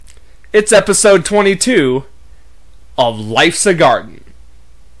It's episode 22 of Life's a Garden.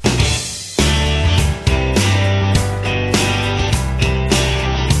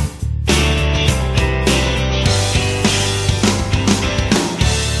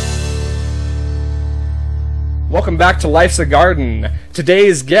 Welcome back to Life's a Garden.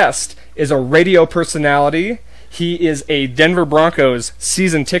 Today's guest is a radio personality. He is a Denver Broncos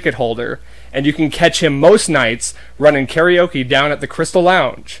season ticket holder, and you can catch him most nights running karaoke down at the Crystal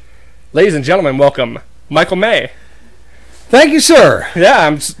Lounge. Ladies and gentlemen, welcome Michael May. Thank you, sir.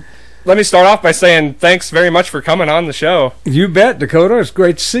 Yeah, let me start off by saying thanks very much for coming on the show. You bet, Dakota. It's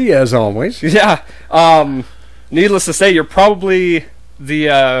great to see you, as always. Yeah. Needless to say, you're probably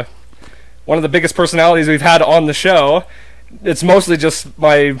the one of the biggest personalities we've had on the show. It's mostly just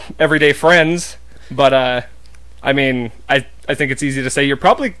my everyday friends, but I mean, I think it's easy to say you're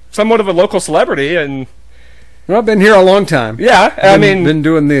probably somewhat of a local celebrity, and well, I've been here a long time. Yeah, I mean, been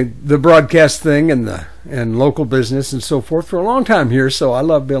doing the broadcast thing and local business and so forth for a long time here. So I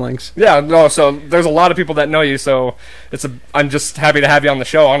love Billings. Yeah, no, so there's a lot of people that know you. So I'm just happy to have you on the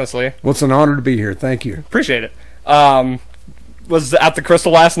show. Honestly, well, it's an honor to be here. Thank you. Appreciate it. Was at the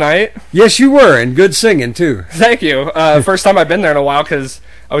Crystal last night. Yes, you were, and good singing too. Thank you. First time I've been there in a while because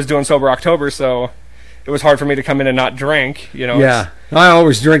I was doing Sober October, so it was hard for me to come in and not drink, you know. Yeah, I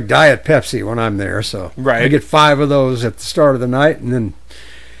always drink Diet Pepsi when I'm there, so right. I get 5 of those at the start of the night, and then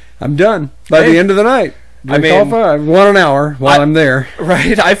I'm done by the end of the night. Drink all 5, 1 an hour while I'm there.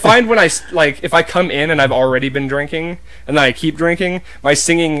 Right. I find when if I come in and I've already been drinking, and then I keep drinking, my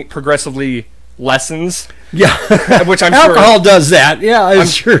singing progressively lessens. Yeah, which I'm alcohol sure does that. Yeah, it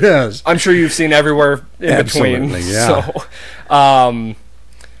sure does. I'm sure you've seen everywhere in Absolutely, between. Yeah. So,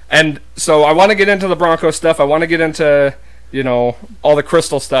 and so I want to get into the Broncos stuff. I want to get into, all the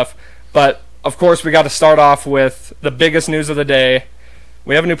Crystal stuff. But, of course, we got to start off with the biggest news of the day.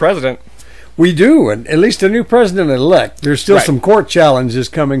 We have a new president. We do, and at least a new president-elect. There's still some court challenges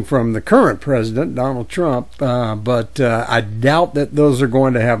coming from the current president, Donald Trump, but I doubt that those are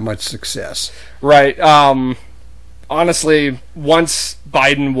going to have much success. Right. Honestly, once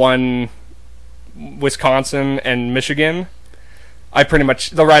Biden won Wisconsin and Michigan,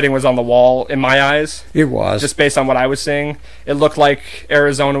 the writing was on the wall in my eyes. It was. Just based on what I was seeing. It looked like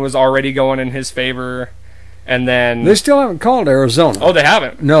Arizona was already going in his favor. And then they still haven't called Arizona. Oh, they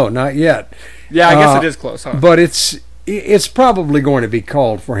haven't? No, not yet. Yeah, I guess it is close, huh? But it's probably going to be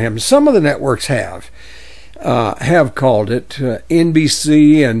called for him. Some of the networks have called it.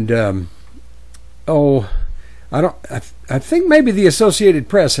 NBC and I think maybe the Associated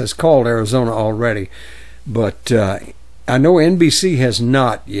Press has called Arizona already, but I know NBC has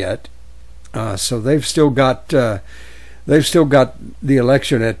not yet. So they've still got the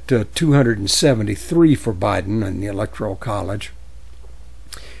election at 273 for Biden in the Electoral College.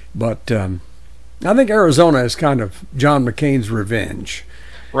 But I think Arizona is kind of John McCain's revenge.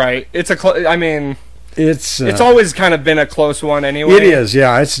 Right. It's always kind of been a close one anyway. It is,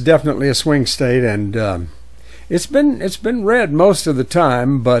 yeah. It's definitely a swing state, and it's been red most of the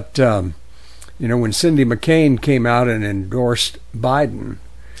time. But when Cindy McCain came out and endorsed Biden,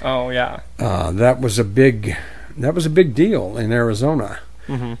 oh yeah, that was a big deal in Arizona.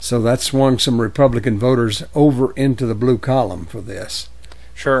 Mm-hmm. So that swung some Republican voters over into the blue column for this.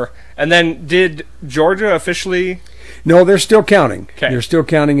 Sure. And then did Georgia officially? No, they're still counting. Okay. They're still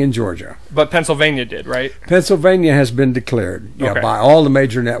counting in Georgia. But Pennsylvania did, right? Pennsylvania has been declared by all the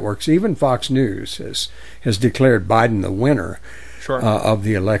major networks. Even Fox News has declared Biden the winner of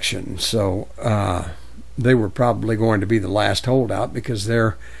the election. So they were probably going to be the last holdout because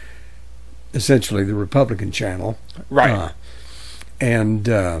they're essentially the Republican channel, right?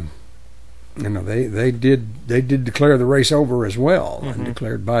 They did declare the race over as well, mm-hmm. and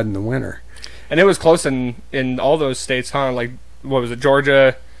declared Biden the winner. And it was close in all those states, huh? Like, what was it?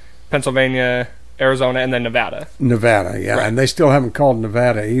 Georgia, Pennsylvania, Arizona, and then Nevada. Nevada, yeah, right. And they still haven't called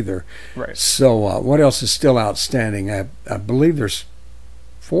Nevada either. Right. So what else is still outstanding? I believe there's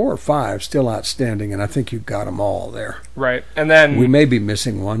 4 or 5 still outstanding, and I think you've got them all there. Right. And then we may be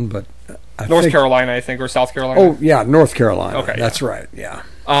missing one, but North Carolina, I think, or South Carolina. Oh yeah, North Carolina. Okay, that's right. Yeah.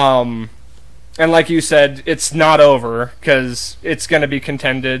 And like you said, it's not over because it's going to be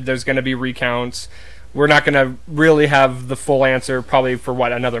contended. There's going to be recounts. We're not going to really have the full answer probably for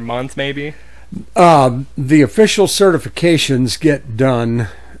another month maybe. The official certifications get done,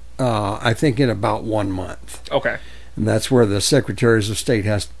 I think, in about 1 month. Okay. And that's where the secretaries of state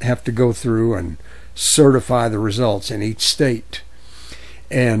have to go through and certify the results in each state.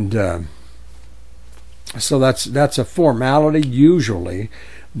 And so that's a formality usually,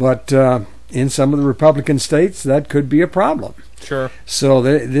 but in some of the Republican states, that could be a problem. Sure. So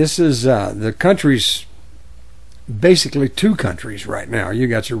this is the country's basically two countries right now. You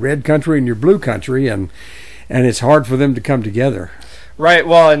got your red country and your blue country, and it's hard for them to come together. Right.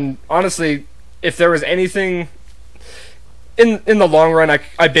 Well, and honestly, if there was anything in the long run,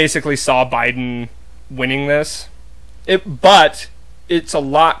 I basically saw Biden winning this. But it's a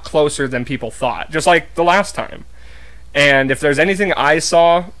lot closer than people thought, just like the last time. And if there's anything I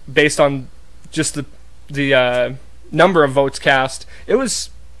saw based on just the number of votes cast, it was,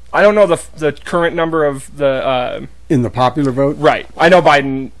 I don't know the current number of the in the popular vote. Right. I know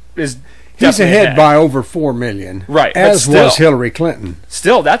Biden is he's ahead by over 4 million. Right. As was Hillary Clinton.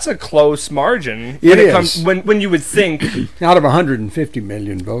 Still, that's a close margin. It is. When you would think out of 150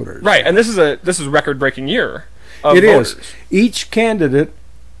 million voters. Right. And this is a record-breaking year of it voters. Is. Each candidate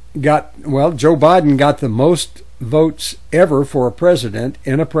got, well, Joe Biden got the most votes ever for a president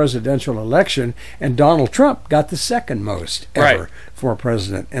in a presidential election, and Donald Trump got the second most ever for a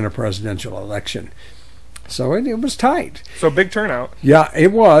president in a presidential election. So it was tight. So big turnout. Yeah,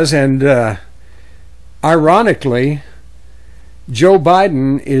 it was, and ironically, Joe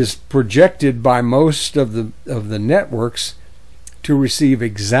Biden is projected by most of the networks to receive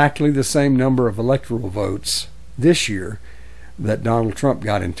exactly the same number of electoral votes this year that Donald Trump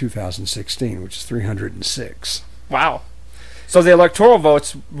got in 2016, which is 306. Wow. So the electoral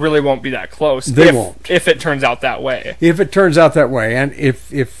votes really won't be that close. They won't. If it turns out that way. If it turns out that way, and if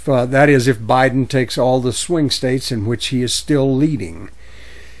that is, if Biden takes all the swing states in which he is still leading,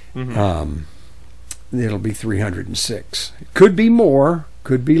 it'll be 306. It could be more,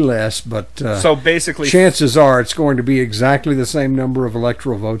 could be less, but so basically, chances are it's going to be exactly the same number of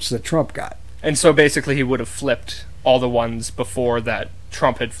electoral votes that Trump got. And so basically he would have flipped all the ones before that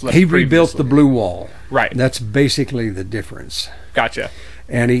Trump had flipped. He rebuilt the blue wall. Right. That's basically the difference. Gotcha.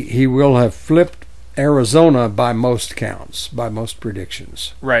 And he will have flipped Arizona by most counts, by most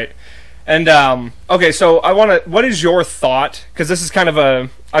predictions. Right. And, okay, so what is your thought? Because this is kind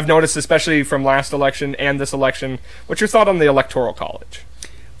of I've noticed, especially from last election and this election, what's your thought on the Electoral College?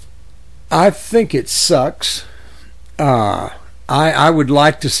 I think it sucks. I would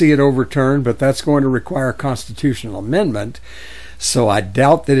like to see it overturned, but that's going to require a constitutional amendment, so I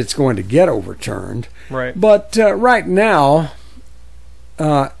doubt that it's going to get overturned. Right. But right now,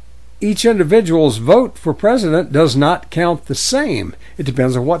 each individual's vote for president does not count the same. It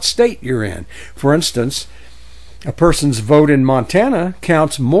depends on what state you're in. For instance, a person's vote in Montana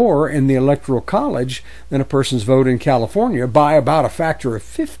counts more in the Electoral College than a person's vote in California by about a factor of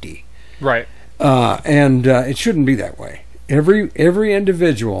 50. Right. And it shouldn't be that way. Every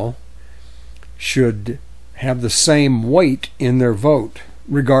individual should have the same weight in their vote,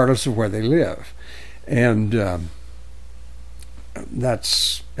 regardless of where they live, and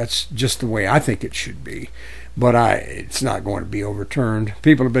that's just the way I think it should be. But it's not going to be overturned.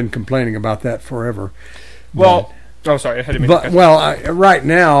 People have been complaining about that forever. Well, sorry, I didn't mean to. Well, right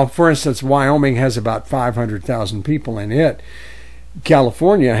now, for instance, Wyoming has about 500,000 people in it.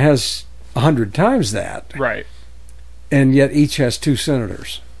 California has 100 times that. Right. And yet each has 2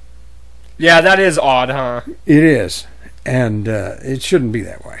 senators. Yeah, that is odd, huh? It is. And it shouldn't be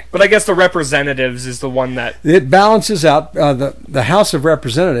that way. But I guess the representatives is the one that... It balances out. The House of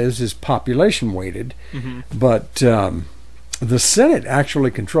Representatives is population weighted, but the Senate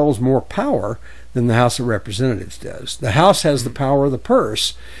actually controls more power than the House of Representatives does. The House has the power of the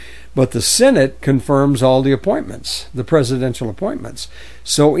purse, but the Senate confirms all the appointments, the presidential appointments.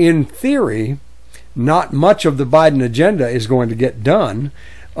 So in theory, not much of the Biden agenda is going to get done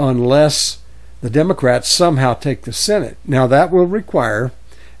unless the Democrats somehow take the Senate. Now, that will require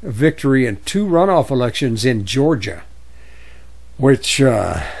a victory in 2 runoff elections in Georgia, which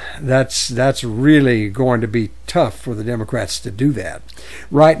that's really going to be tough for the Democrats to do that.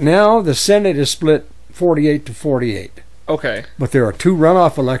 Right now, the Senate is split 48 to 48. Okay. But there are 2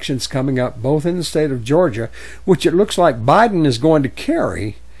 runoff elections coming up, both in the state of Georgia, which it looks like Biden is going to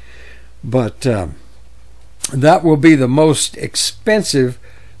carry, but that will be the most expensive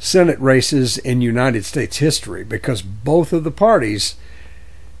Senate races in United States history, because both of the parties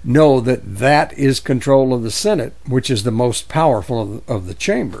know that is control of the Senate, which is the most powerful of the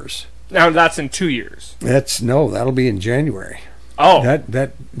chambers. Now that's in 2 years. That'll be in January. Oh.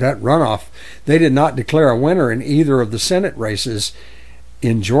 That runoff, they did not declare a winner in either of the Senate races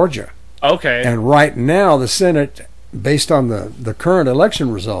in Georgia. Okay. And right now the Senate, based on the current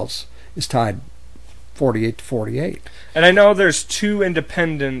election results, is tied 48 to 48. And I know there's 2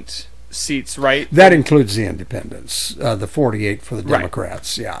 independent seats, right? That includes the independents, the 48 for the Right.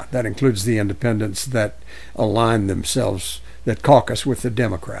 Democrats. Yeah, that includes the independents that align themselves, that caucus with the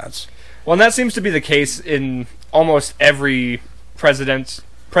Democrats. Well, and that seems to be the case in almost every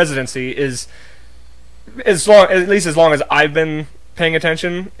presidency. Is at least as long as I've been paying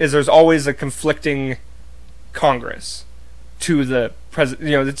attention, is there's always a conflicting Congress to the president.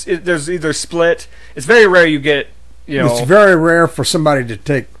 You know, there's either split. It's very rare you get. You know, it's very rare for somebody to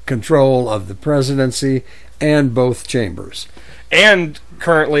take control of the presidency and both chambers. And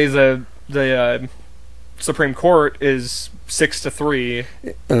currently, the Supreme Court is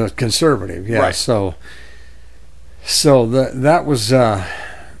 6-3. Conservative, yeah. Right. So that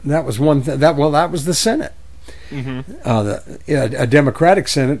was one thing. That was the Senate. A Democratic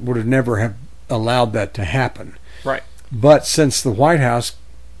Senate would have never have allowed that to happen. Right. But since the White House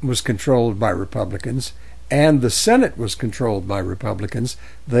was controlled by Republicans and the Senate was controlled by Republicans,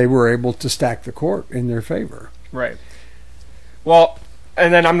 they were able to stack the court in their favor. Right. Well,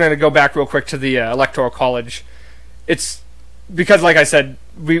 and then I'm going to go back real quick to the Electoral College. It's because, like I said,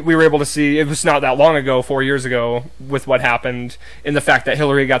 we were able to see, it was not that long ago, 4 years ago, with what happened in the fact that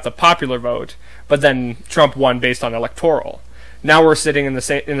Hillary got the popular vote, but then Trump won based on electoral. Now we're sitting in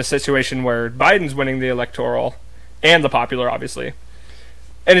the situation where Biden's winning the electoral and the popular, obviously.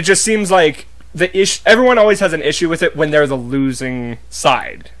 And it just seems like everyone always has an issue with it when they're the losing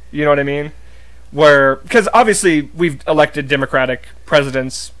side. You know what I mean? Because obviously we've elected Democratic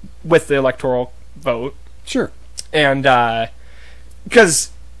presidents with the electoral vote. Sure. And because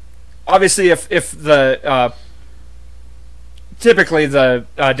obviously if the typically the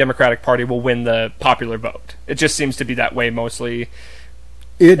Democratic Party will win the popular vote. It just seems to be that way mostly.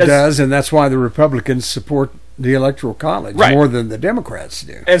 It does, and that's why the Republicans support the Electoral College more than the Democrats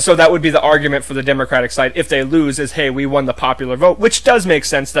do. And so that would be the argument for the Democratic side if they lose is, hey, we won the popular vote, which does make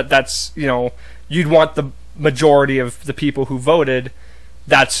sense that's, you know, you'd want the majority of the people who voted.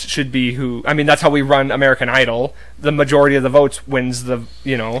 That should be who. I mean, that's how we run American Idol. The majority of the votes wins the,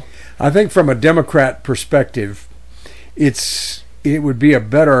 you know. I think from a Democrat perspective, it would be a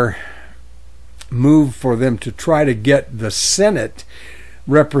better move for them to try to get the Senate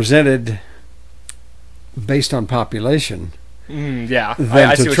represented based on population than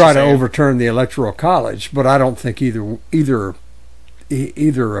to try to overturn the Electoral College. But I don't think either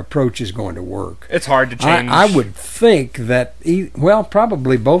approach is going to work. It's hard to change. I would think that,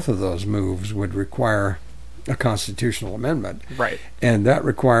 probably both of those moves would require a constitutional amendment. Right. And that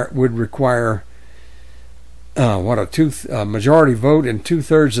would require a majority vote in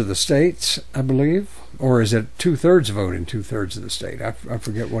 2/3 of the states, I believe, or is it 2/3 vote in 2/3 of the state? I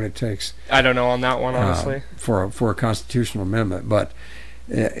forget what it takes. I don't know on that one, honestly. For a constitutional amendment, but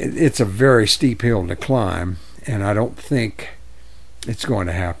it's a very steep hill to climb, and I don't think it's going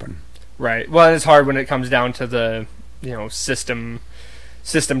to happen. Right. Well, it's hard when it comes down to the system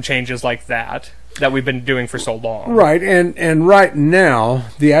changes like that we've been doing for so long. Right, and right now,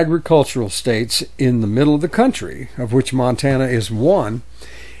 the agricultural states in the middle of the country, of which Montana is one,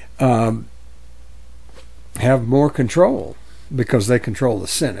 have more control because they control the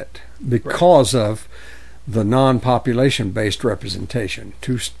Senate because of the non-population-based representation.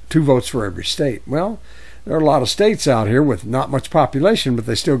 Two votes for every state. Well, there are a lot of states out here with not much population, but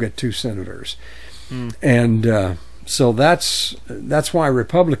they still get 2 senators. And so that's why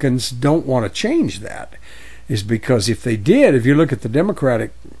Republicans don't want to change that, is because if they did, if you look at the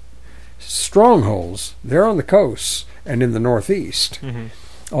Democratic strongholds, they're on the coasts and in the Northeast.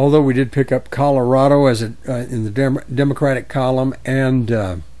 Although we did pick up Colorado in the Democratic column,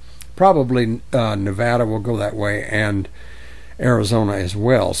 and probably Nevada will go that way, and Arizona as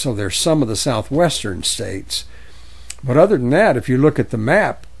well. So there's some of the southwestern states. But other than that, if you look at the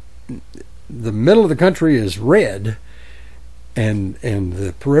map, the middle of the country is red, and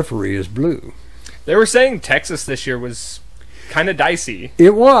the periphery is blue. They were saying Texas this year was kind of dicey.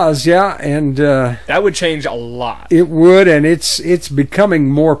 It was, yeah, and that would change a lot. It would, and it's becoming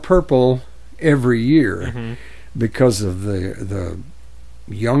more purple every year because of the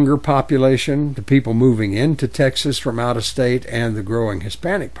younger population, the people moving into Texas from out of state, and the growing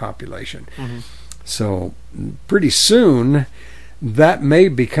Hispanic population. So pretty soon that may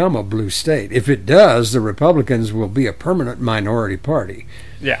become a blue state. If it does, the Republicans will be a permanent minority party.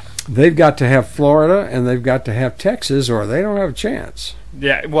 Yeah. They've got to have Florida and they've got to have Texas, or they don't have a chance.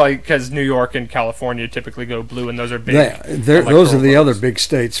 Yeah, well, because New York and California typically go blue, and those are big. Those are the other big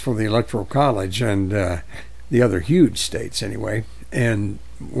states for the Electoral College, and the other huge states anyway. And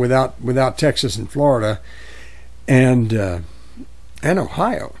without Texas and Florida and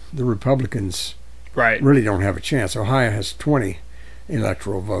Ohio, the Republicans really don't have a chance. Ohio has 20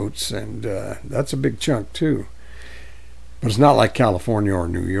 electoral votes, and that's a big chunk too. But it's not like California or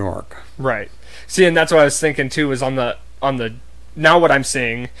New York. Right. See, and that's what I was thinking too, is on the now what I'm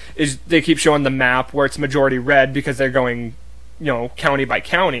seeing is they keep showing the map where it's majority red because they're going, county by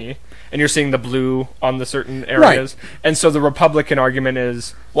county, and you're seeing the blue on the certain areas. Right. And so the Republican argument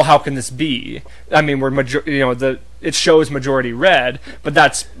is, well, how can this be? I mean, it shows majority red, but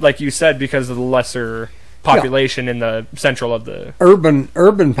that's, like you said, because of the lesser population in the central of the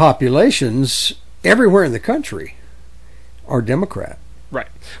urban populations everywhere in the country are Democrat. Right.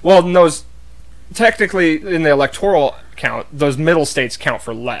 Well, those technically in the electoral count, those middle states count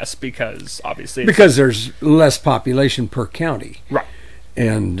for less because obviously there's less population per county. Right.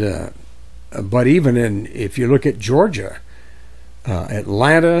 And but even if you look at Georgia,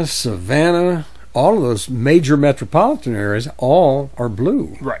 Atlanta, Savannah, all of those major metropolitan areas, all are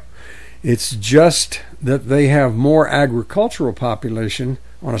blue. Right. It's just that they have more agricultural population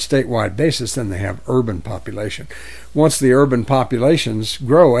on a statewide basis than they have urban population. Once the urban populations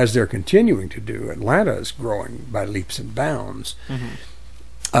grow, as they're continuing to do, Atlanta is growing by leaps and bounds,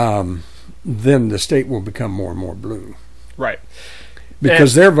 then the state will become more and more blue. Right.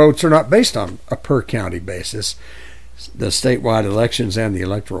 Because their votes are not based on a per-county basis. The statewide elections and the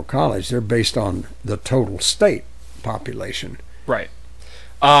Electoral College, they're based on the total state population. Right.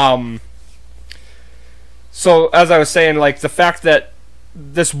 So, as I was saying, like, the fact that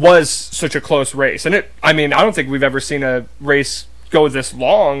this was such a close race, and I don't think we've ever seen a race go this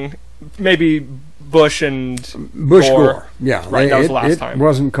long. Maybe Bush Gore. Yeah. Right, that was the last time. It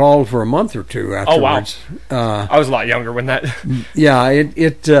wasn't called for a month or two afterwards. Oh, wow. I was a lot younger when that... Yeah,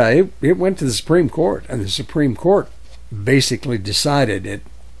 it went to the Supreme Court, and the Supreme Court basically decided it,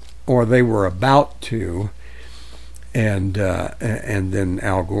 or they were about to, and then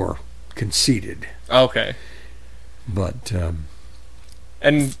Al Gore conceded. Okay. But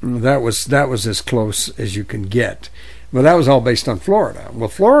and that was as close as you can get. But that was all based on Florida. Well,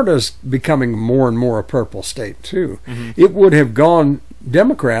 Florida's becoming more and more a purple state too. Mm-hmm. It would have gone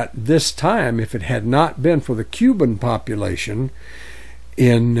Democrat this time if it had not been for the Cuban population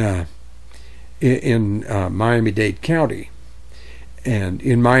in Miami-Dade County. And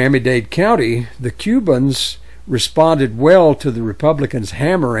in Miami-Dade County, the Cubans responded well to the Republicans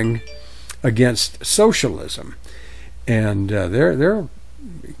hammering against socialism. And the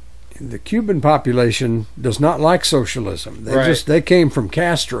Cuban population does not like socialism. They came from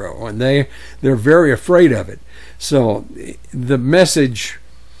Castro, and they're very afraid of it. So the message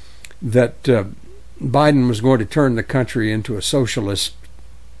that Biden was going to turn the country into a socialist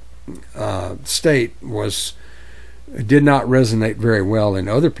state did not resonate very well in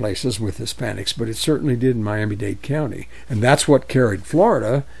other places with Hispanics, but it certainly did in Miami-Dade County, and that's what carried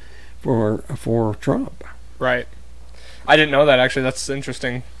Florida for Trump. Right. I didn't know that, actually. That's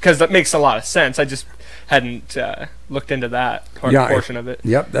interesting, because that makes a lot of sense. I just hadn't looked into that portion of it.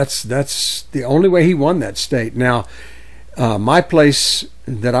 Yep, that's the only way he won that state. Now, my place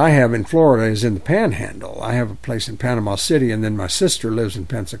that I have in Florida is in the Panhandle. I have a place in Panama City, and then my sister lives in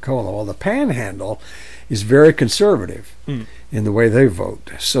Pensacola. Well, the Panhandle is very conservative in the way they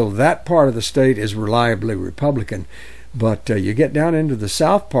vote. So that part of the state is reliably Republican. But you get down into the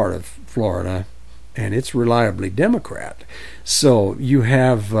south part of Florida, and it's reliably Democrat. So you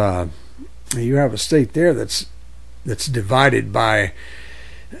have a state there that's divided by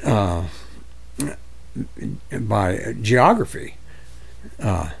geography.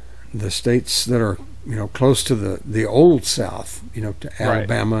 The states that are close to the old South, to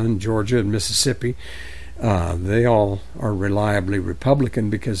Alabama and Georgia and Mississippi, they all are reliably Republican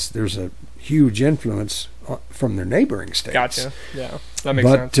because there's a huge influence from their neighboring states. Gotcha. Yeah, that makes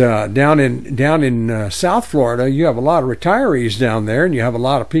sense. But down in South Florida, you have a lot of retirees down there, and you have a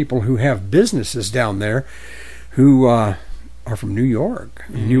lot of people who have businesses down there who are from New York,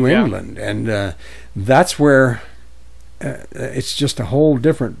 New England, and that's where it's just a whole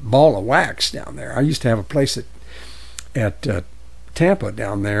different ball of wax down there. I used to have a place at Tampa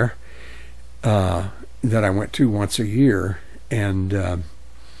down there that I went to once a year, and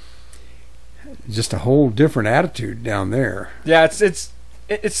just a whole different attitude down there. Yeah, it's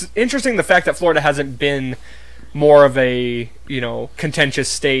interesting the fact that Florida hasn't been more of a contentious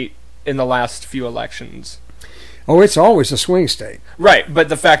state in the last few elections. Oh, it's always a swing state, right? But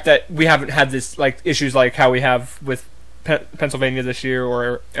the fact that we haven't had this issues like how we have with Pennsylvania this year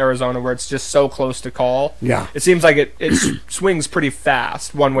or Arizona, where it's just so close to call. Yeah, it seems like it swings pretty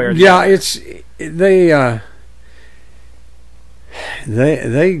fast one way or the other. Yeah,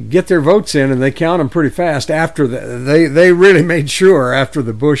 They get their votes in and they count them pretty fast. After they really made sure after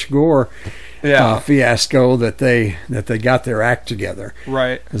the Bush-Gore fiasco that they got their act together.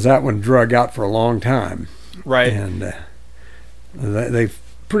 Right. Because that one drug out for a long time. Right. And they've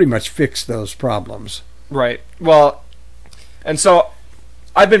pretty much fixed those problems. Right. Well, And so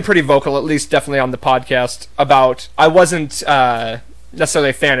I've been pretty vocal, at least definitely on the podcast, about I wasn't necessarily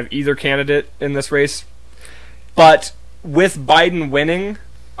a fan of either candidate in this race. But with Biden winning,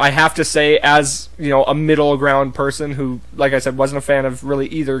 I have to say, as a middle ground person who, like I said, wasn't a fan of really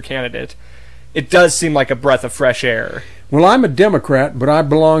either candidate, it does seem like a breath of fresh air. Well, I'm a Democrat, but I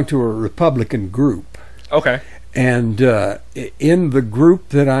belong to a Republican group. Okay. And in the group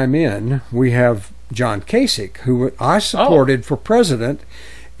that I'm in, we have John Kasich, who I supported for president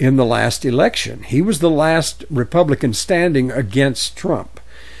in the last election. He was the last Republican standing against Trump.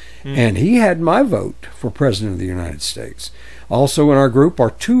 And he had my vote for President of the United States. Also in our group are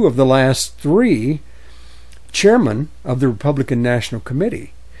two of the last three chairmen of the Republican National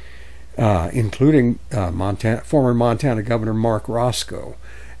Committee, including former Montana Governor Mark Roscoe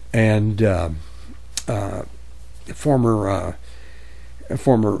and former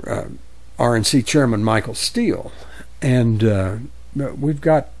RNC Chairman Michael Steele. And we've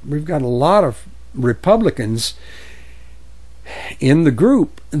got a lot of Republicans in the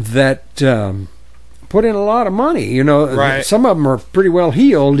group that put in a lot of money. Right. Some of them are pretty well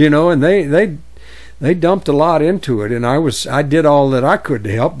heeled, and they dumped a lot into it. And I did all that I could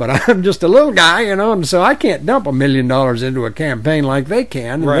to help, but I'm just a little guy, and so I can't dump $1 million into a campaign like they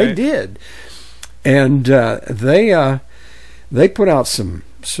can. And right. They did, and they put out some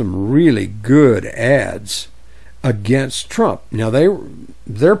really good ads against Trump. Now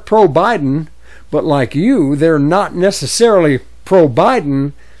they're pro Biden. But like you, they're not necessarily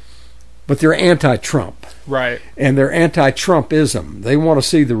pro-Biden, but they're anti-Trump. Right. And they're anti-Trumpism. They want to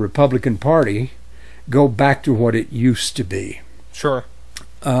see the Republican Party go back to what it used to be. Sure.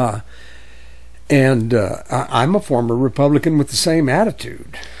 I'm a former Republican with the same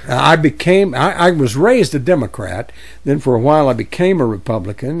attitude. I was raised a Democrat. Then for a while I became a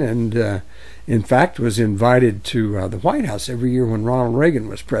Republican, and in fact, was invited to the White House every year when Ronald Reagan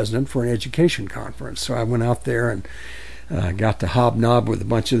was president for an education conference. So I went out there and got to hobnob with a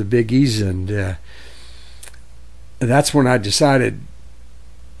bunch of the biggies, and that's when I decided,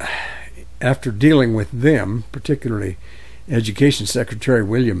 after dealing with them, particularly Education Secretary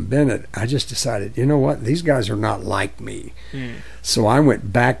William Bennett, I just decided, you know what, these guys are not like me. So I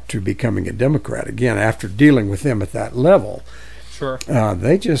went back to becoming a Democrat again after dealing with them at that level. Sure.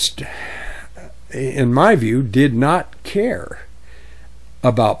 They just, in my view, did not care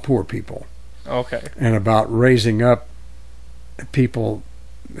about poor people. Okay. And about raising up people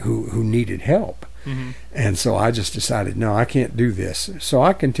who needed help. Mm-hmm. And so I just decided, no, I can't do this. So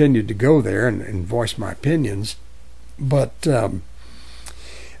I continued to go there and voice my opinions. But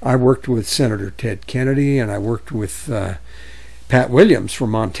I worked with Senator Ted Kennedy, and I worked with Pat Williams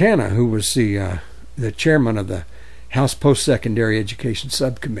from Montana, who was the chairman of the House Post-Secondary Education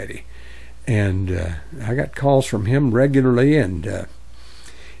Subcommittee. And I got calls from him regularly, and in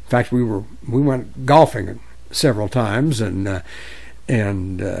fact, we went golfing several times, and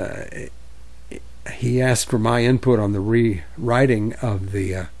he asked for my input on the rewriting of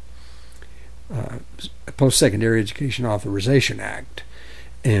the Post-Secondary Education Authorization Act.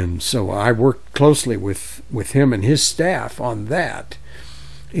 And so I worked closely with him and his staff on that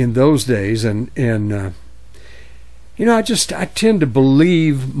in those days, and I tend to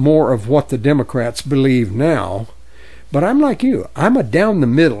believe more of what the Democrats believe now, but I'm like you. I'm a down the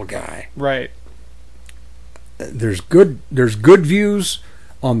middle guy. Right. There's good views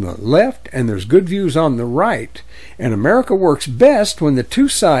on the left, and there's good views on the right, and America works best when the two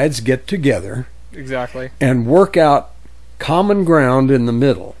sides get together. Exactly. And work out common ground in the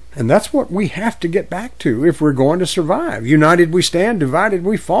middle. And that's what we have to get back to if we're going to survive. United we stand, divided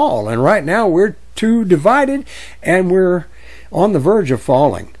we fall. And right now we're too divided, and we're on the verge of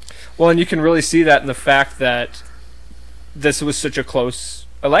falling. Well, and you can really see that in the fact that this was such a close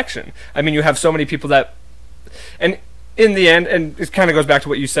election. I mean, you have so many people that, and in the end, and it kind of goes back to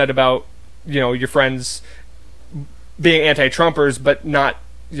what you said about, your friends being anti-Trumpers, but not,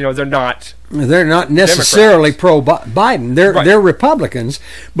 they're not necessarily pro-Biden. They're Republicans,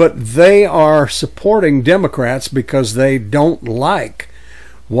 but they are supporting Democrats because they don't like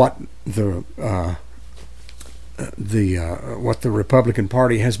what the Republican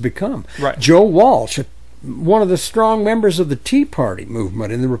Party has become. Right. Joe Walsh, one of the strong members of the Tea Party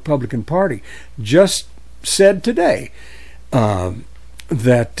movement in the Republican Party, just said today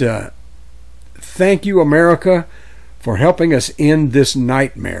that thank you, America, for helping us end this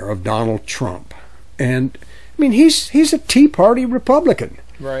nightmare of Donald Trump. And I mean, he's a Tea Party Republican.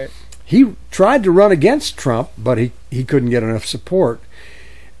 Right. He tried to run against Trump, but he couldn't get enough support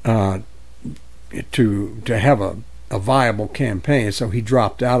to have a viable campaign, so he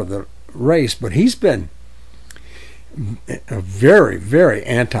dropped out of the race. But he's been very, very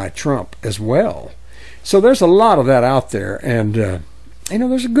anti-Trump as well. So there's a lot of that out there, and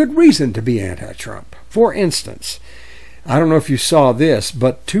there's a good reason to be anti-Trump. For instance, I don't know if you saw this,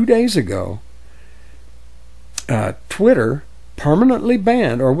 but 2 days ago, Twitter permanently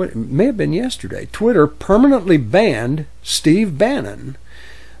banned, or it may have been yesterday, Twitter permanently banned Steve Bannon,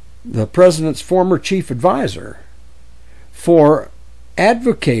 the president's former chief advisor, for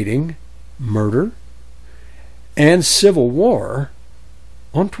advocating murder and civil war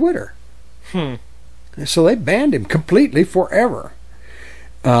on Twitter. So they banned him completely forever.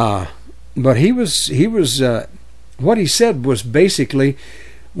 But he was what he said was basically,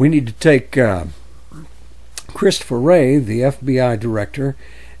 we need to take Christopher Wray, the FBI director,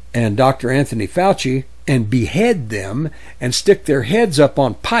 and Dr. Anthony Fauci, and behead them and stick their heads up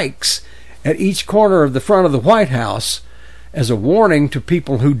on pikes at each corner of the front of the White House as a warning to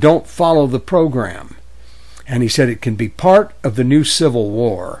people who don't follow the program. And he said it can be part of the new Civil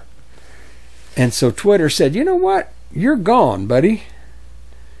War. And so Twitter said, you know what? You're gone, buddy.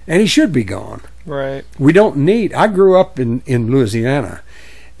 And he should be gone. Right. We don't need... I grew up in Louisiana,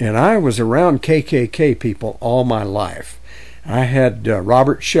 and I was around KKK people all my life. I had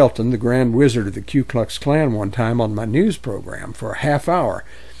Robert Shelton, the Grand Wizard of the Ku Klux Klan, one time on my news program for a half hour.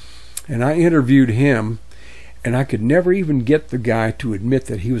 And I interviewed him, and I could never even get the guy to admit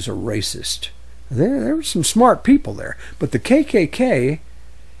that he was a racist. There were some smart people there. But the KKK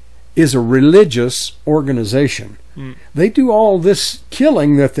is a religious organization. They do all this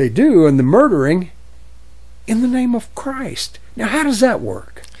killing that they do and the murdering in the name of Christ. Now, how does that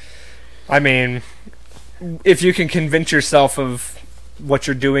work? I mean, if you can convince yourself of what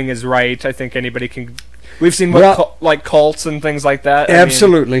you're doing is right, I think anybody can. We've seen like cults and things like that.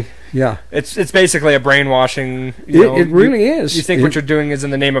 Absolutely, yeah. It's basically a brainwashing. It really is. You think what you're doing is in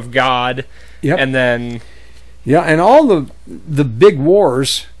the name of God, and then and all the big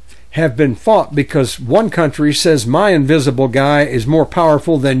wars have been fought because one country says my invisible guy is more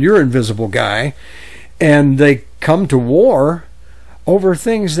powerful than your invisible guy, and they come to war over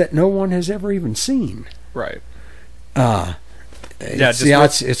things that no one has ever even seen. Right.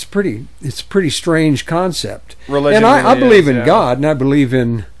 It's pretty strange concept. Religion, and I believe in God, and I believe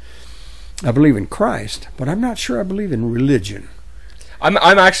in Christ, but I'm not sure I believe in religion. I'm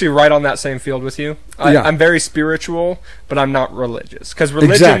actually right on that same field with you. I'm very spiritual, but I'm not religious. Because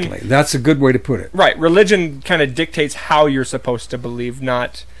religion... Exactly. That's a good way to put it. Right. Religion kind of dictates how you're supposed to believe,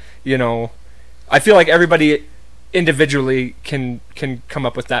 not, I feel like everybody individually can come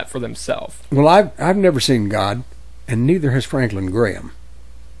up with that for themselves. Well, I've never seen God, and neither has Franklin Graham.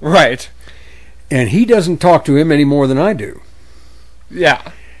 Right. And he doesn't talk to him any more than I do.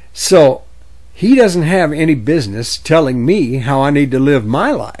 Yeah. So he doesn't have any business telling me how I need to live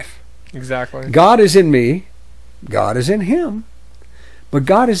my life. Exactly. God is in me. God is in him. But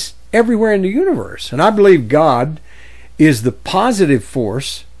God is everywhere in the universe. And I believe God is the positive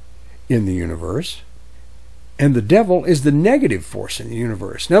force in the universe, and the devil is the negative force in the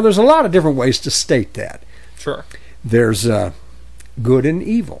universe. Now, there's a lot of different ways to state that. Sure. There's good and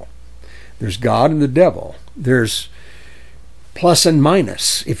evil. There's God and the devil. There's plus and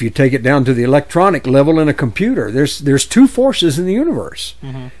minus. If you take it down to the electronic level in a computer, there's two forces in the universe.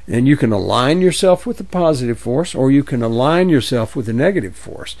 Mm-hmm. And you can align yourself with the positive force, or you can align yourself with the negative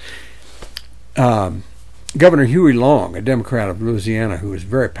force. Governor Huey Long, a Democrat of Louisiana who is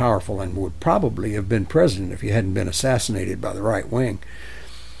very powerful and would probably have been president if he hadn't been assassinated by the right wing,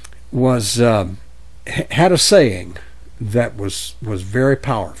 had a saying that was very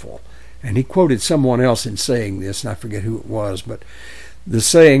powerful. And he quoted someone else in saying this, and I forget who it was, but the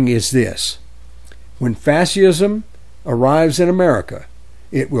saying is this: when fascism arrives in America,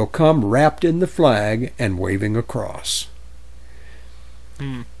 it will come wrapped in the flag and waving a cross.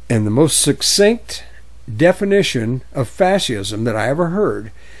 And the most succinct definition of fascism that I ever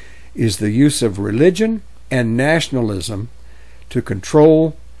heard is the use of religion and nationalism to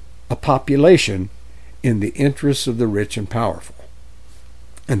control a population in the interests of the rich and powerful.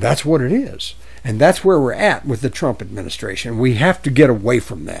 And that's what it is. And that's where we're at with the Trump administration. We have to get away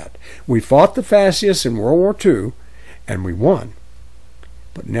from that. We fought the fascists in World War II, and we won.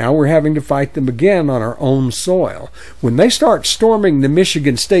 But now we're having to fight them again on our own soil. When they start storming the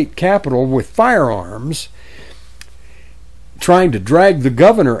Michigan State Capitol with firearms, trying to drag the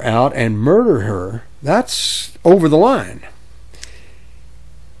governor out and murder her, that's over the line.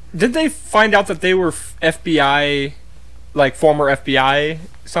 Did they find out that they were FBI, like former FBI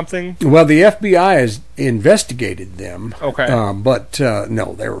something? Well, the FBI has investigated them. Okay. But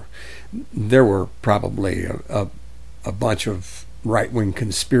no, there were probably a bunch of right-wing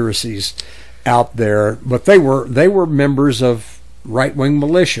conspiracies out there, but they were members of right-wing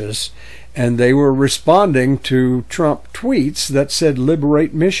militias, and they were responding to Trump tweets that said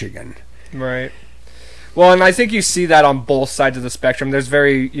 "Liberate Michigan." Right. Well, and I think you see that on both sides of the spectrum. There's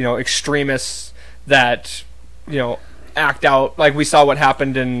very, extremists that, act out, like we saw what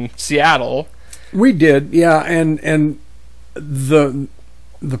happened in Seattle. We did, yeah, and the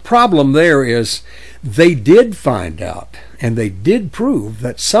problem there is they did find out, and they did prove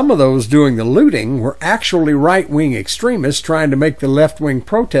that some of those doing the looting were actually right-wing extremists trying to make the left-wing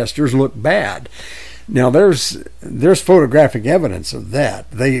protesters look bad. Now, there's photographic evidence of that.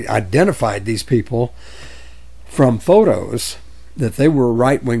 They identified these people from photos that they were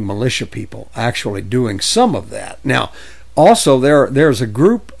right-wing militia people actually doing some of that. Now, also there's a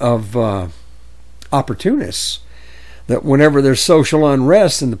group of opportunists that whenever there's social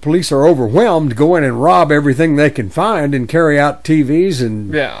unrest and the police are overwhelmed, go in and rob everything they can find and carry out TVs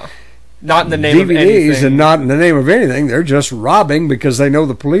and not in the name DVDs of anything. And not in the name of anything. They're just robbing because they know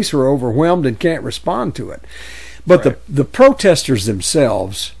the police are overwhelmed and can't respond to it. But right. the protesters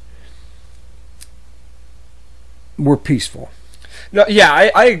themselves were peaceful. No, yeah,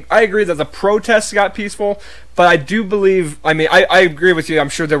 I agree that the protests got peaceful, but I do believe, I agree with you. I'm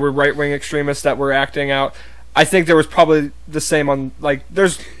sure there were right-wing extremists that were acting out. I think there was probably the same on,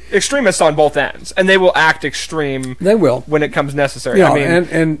 there's extremists on both ends, and they will act extreme. They will when it comes necessary. Yeah,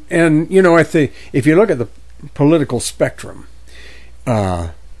 and I think if you look at the political spectrum,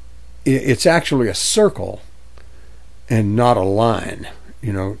 it's actually a circle and not a line.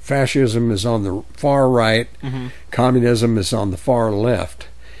 Fascism is on the far right, mm-hmm. Communism is on the far left.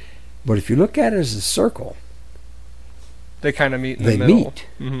 But if you look at it as a circle, they kind of meet in the middle. They meet.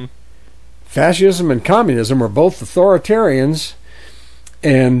 Mm-hmm. Fascism and communism are both authoritarians,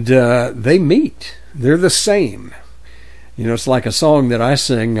 and they meet. They're the same. It's like a song that I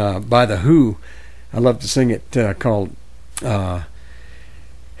sing by The Who. I love to sing it called, what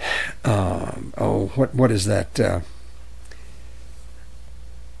is that?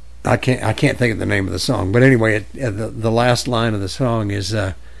 I can't think of the name of the song, but anyway, the last line of the song is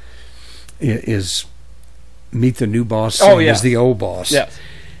 "Meet the new boss, same as the old boss." Yes.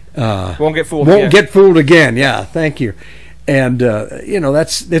 Won't get fooled. Won't get fooled again. Yeah, thank you. And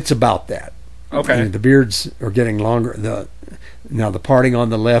it's about that. Okay. The beards are getting longer. Now the parting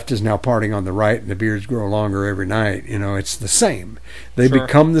on the left is now parting on the right, and the beards grow longer every night. It's the same. They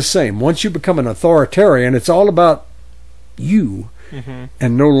become the same. Once you become an authoritarian, it's all about you. Mm-hmm.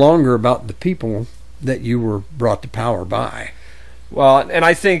 And no longer about the people that you were brought to power by. Well, and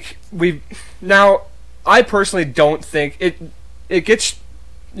I think I personally don't think it gets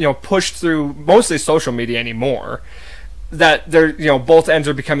pushed through mostly social media anymore, that they're both ends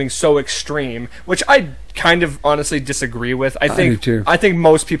are becoming so extreme, which I kind of honestly disagree with. I do too. I think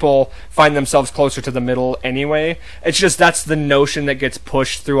most people find themselves closer to the middle anyway. It's just that's the notion that gets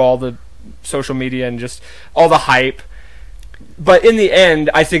pushed through all the social media and just all the hype. But in the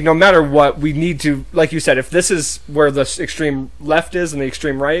end, I think no matter what, we need to, like you said, if this is where the extreme left is and the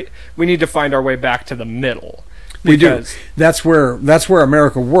extreme right, we need to find our way back to the middle. We do. That's where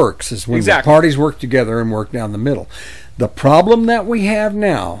America works, is when the parties work together and work down the middle. The problem that we have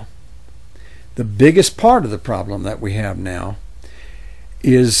now, the biggest part of the problem that we have now,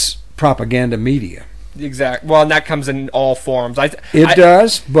 is propaganda media. Exactly. Well, and that comes in all forms. It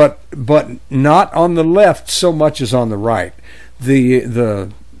does, but not on the left so much as on the right. The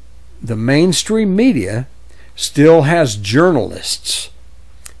mainstream media still has journalists,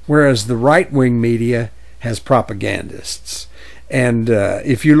 whereas the right-wing media has propagandists. And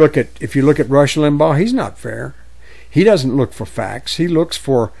if you look at Rush Limbaugh, he's not fair. He doesn't look for facts. He looks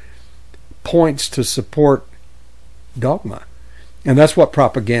for points to support dogma. And that's what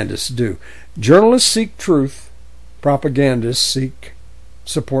propagandists do. Journalists seek truth. Propagandists seek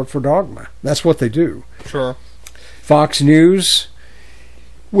support for dogma. That's what they do. Sure. Fox News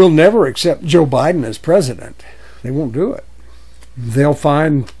will never accept Joe Biden as president. They won't do it. They'll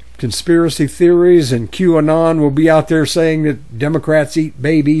find conspiracy theories, and QAnon will be out there saying that Democrats eat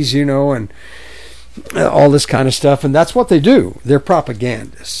babies, and all this kind of stuff. And that's what they do. They're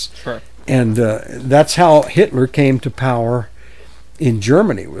propagandists. Sure. And that's how Hitler came to power in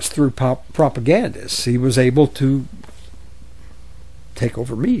Germany, was through propagandists. He was able to take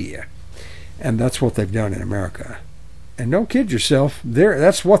over media. And that's what they've done in America. And don't kid yourself,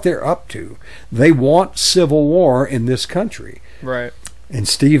 that's what they're up to. They want civil war in this country. Right. And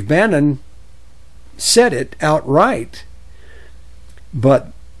Steve Bannon said it outright.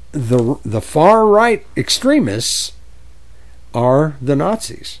 But the far right extremists are the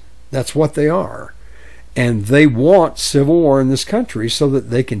Nazis. That's what they are. And they want civil war in this country so that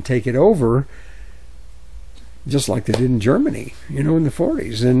they can take it over, just like they did in Germany, in the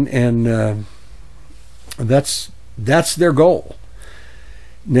 40s. And that's their goal.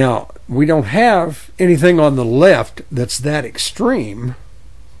 Now, we don't have anything on the left that's that extreme,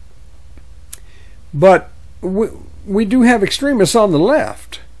 but we do have extremists on the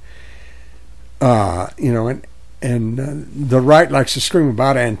left. And the right likes to scream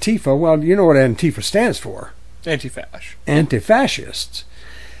about Antifa. Well, you know what Antifa stands for? Anti-fasc. Anti-fascists.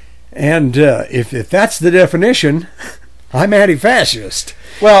 And if that's the definition, I'm anti-fascist.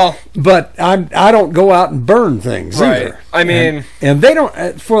 Well, but I don't go out and burn things either. I mean, and they don't.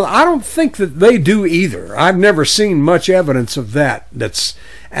 I don't think that they do either. I've never seen much evidence of that's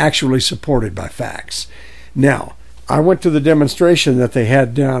actually supported by facts. Now, I went to the demonstration that they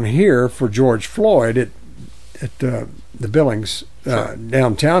had down here for George Floyd at the Billings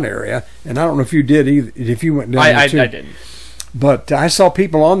downtown area, and I don't know if you did either. If you went down there too. I didn't. But I saw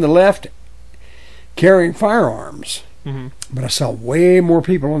people on the left carrying firearms. Mm-hmm. But I saw way more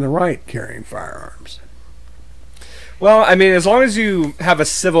people on the right carrying firearms. Well, I mean, as long as you have a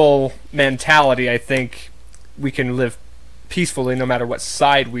civil mentality, I think we can live peacefully no matter what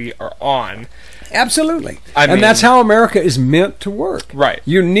side we are on. Absolutely. And that's how America is meant to work. Right.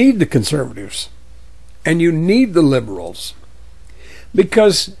 You need the conservatives and you need the liberals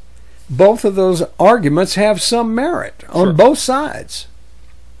because both of those arguments have some merit on both sides.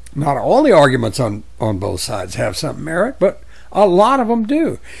 Not all the arguments on both sides have some merit, but a lot of them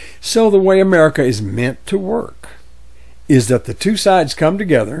do. So the way America is meant to work is that the two sides come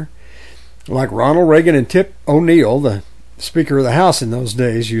together, like Ronald Reagan and Tip O'Neill, the Speaker of the House in those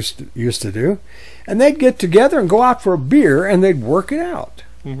days, used to do, and they'd get together and go out for a beer and they'd work it out.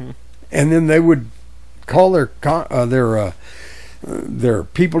 Mm-hmm. And then they would call their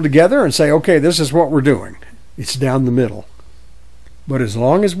people together and say, okay, this is what we're doing. It's down the middle. But as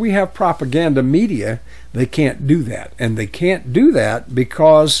long as we have propaganda media, they can't do that. And they can't do that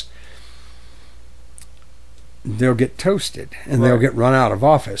because they'll get toasted and they'll get run out of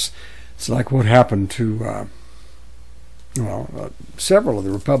office. It's like what happened to several of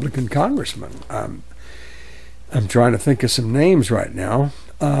the Republican congressmen. I'm trying to think of some names right now,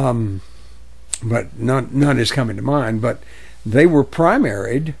 but none is coming to mind. But they were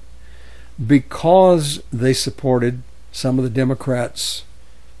primaried because they supported some of the Democrats'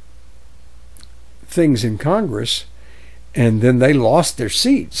 things in Congress, and then they lost their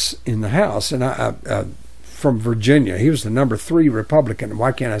seats in the House. And from Virginia, he was the number 3 Republican.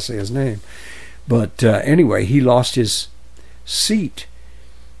 Why can't I say his name? But anyway, he lost his seat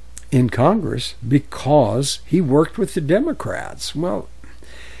in Congress because he worked with the Democrats. Well,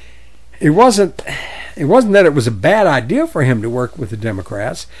 it wasn't that it was a bad idea for him to work with the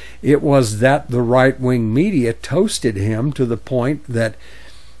Democrats. It was that the right-wing media toasted him to the point that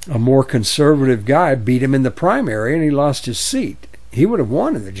a more conservative guy beat him in the primary and he lost his seat. He would have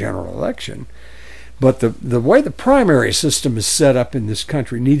won in the general election. But the way the primary system is set up in this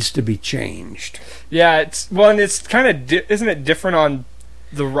country needs to be changed. Yeah, and it's kind of isn't it different on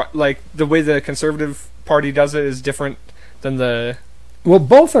the way the Conservative Party does it is different than the. Well,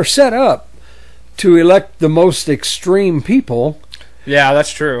 both are set up to elect the most extreme people. Yeah,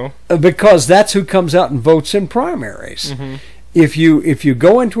 that's true. Because that's who comes out and votes in primaries. Mm-hmm. If you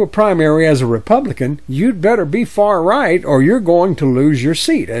go into a primary as a Republican, you'd better be far right, or you're going to lose your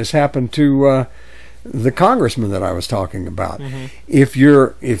seat, as happened to the congressman that I was talking about. Mm-hmm. If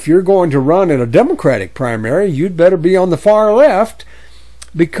you're going to run in a Democratic primary, you'd better be on the far left,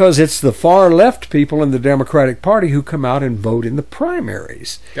 because it's the far left people in the Democratic Party who come out and vote in the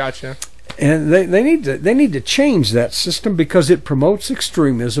primaries. Gotcha. And they need to change that system because it promotes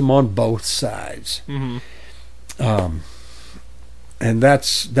extremism on both sides. Mm-hmm. And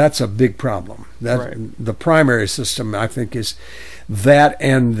that's a big problem. Right. The primary system, I think, is that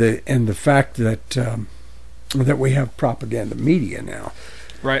and the fact that we have propaganda media now.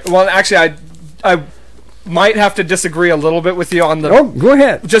 Right. Well, actually, I might have to disagree a little bit with you on the. Oh, go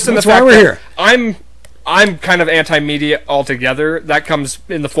ahead. Just in That's the fact why we're that here. I'm kind of anti-media altogether. That comes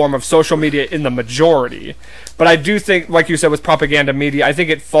in the form of social media in the majority. But I do think, like you said, with propaganda media, I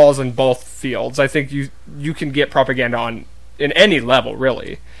think it falls in both fields. I think you can get propaganda in any level,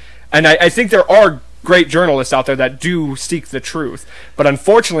 really. And I think there are great journalists out there that do seek the truth. But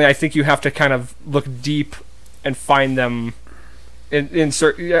unfortunately, I think you have to kind of look deep and find them in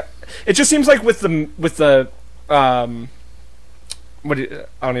certain. Yeah, it just seems like with the I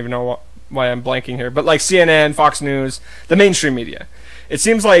don't even know why I'm blanking here, but like CNN, Fox News, the mainstream media. It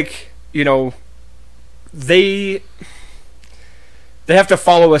seems like, they have to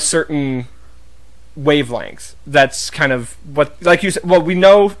follow a certain wavelength. That's kind of what, like you said. Well, we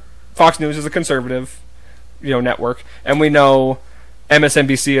know Fox News is a conservative, network, and we know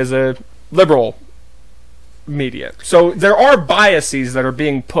MSNBC is a liberal media. So there are biases that are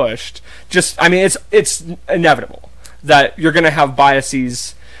being pushed. It's inevitable that you're going to have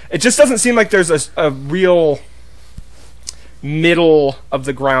biases. It just doesn't seem like there's a real middle of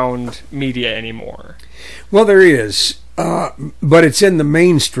the ground media anymore. Well, there is, but it's in the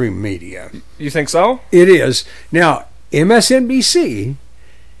mainstream media. You think so? It is. Now, MSNBC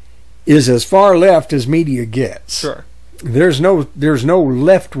is as far left as media gets. Sure. There's no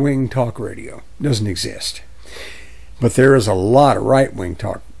left-wing talk radio. It doesn't exist. But there is a lot of right-wing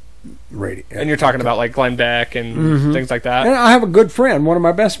talk radio. And you're talking about like Glenn Beck and things like that? And I have a good friend, one of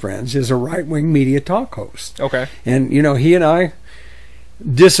my best friends, is a right-wing media talk host. Okay. And, he and I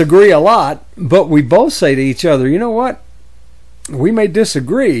disagree a lot, but we both say to each other, you know what? We may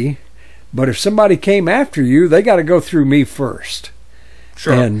disagree, but if somebody came after you, they got to go through me first.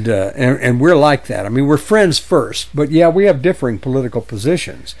 Sure. And we're like that. I mean, we're friends first, but yeah, we have differing political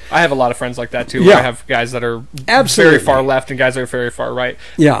positions. I have a lot of friends like that too. Yeah. I have guys that are Absolutely. very far left and guys that are very far right.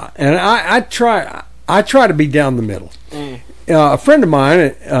 Yeah, and I try to be down the middle. A friend of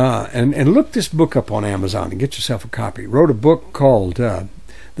mine, and look this book up on Amazon and get yourself a copy, wrote a book called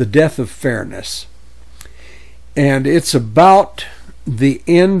The Death of Fairness. And it's about the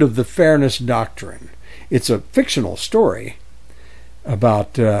end of the fairness doctrine. It's a fictional story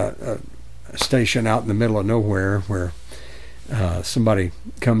about a station out in the middle of nowhere where somebody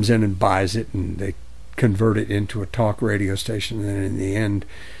comes in and buys it and they convert it into a talk radio station, and then in the end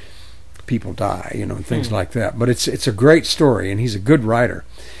people die, and things like that. But it's a great story, and he's a good writer.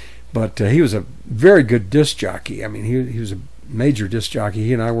 But he was a very good disc jockey. I mean, he was a major disc jockey.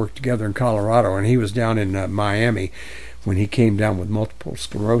 He and I worked together in Colorado, and he was down in Miami when he came down with multiple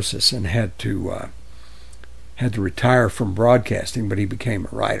sclerosis and had to retire from broadcasting, but he became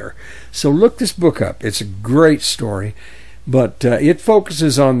a writer. So look this book up. It's a great story, but it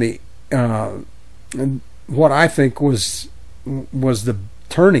focuses on the what I think was the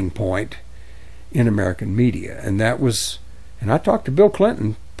turning point in American media, and that was, and I talked to Bill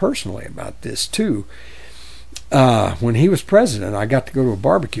Clinton personally about this too. When he was president, I got to go to a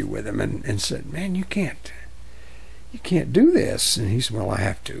barbecue with him and said, "Man, you can't do this." And he said, "Well, I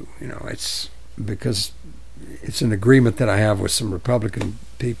have to. It's because it's an agreement that I have with some Republican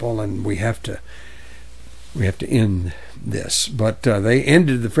people, and we have to end this." But they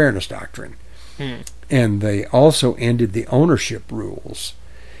ended the fairness doctrine, and they also ended the ownership rules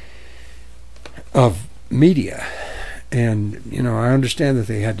of media. And I understand that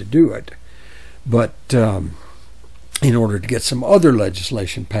they had to do it, but in order to get some other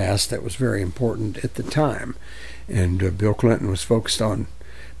legislation passed that was very important at the time. And Bill Clinton was focused on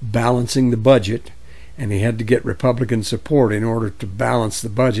balancing the budget, and he had to get Republican support in order to balance the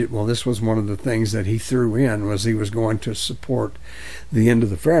budget. Well, this was one of the things that he threw in, was he was going to support the end of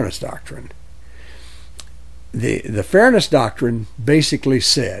the fairness doctrine. The fairness doctrine basically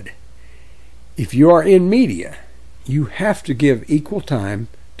said, if you are in media, you have to give equal time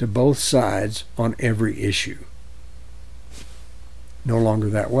to both sides on every issue. No longer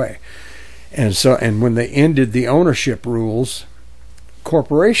that way. And when they ended the ownership rules,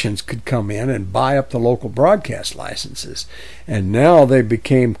 corporations could come in and buy up the local broadcast licenses. And now they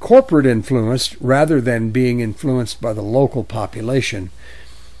became corporate influenced rather than being influenced by the local population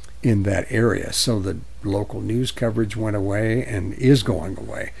in that area. So the local news coverage went away and is going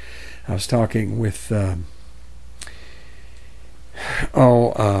away. I was talking with why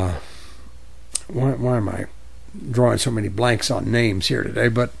am I drawing so many blanks on names here today?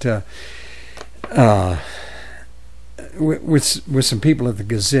 But with some people at the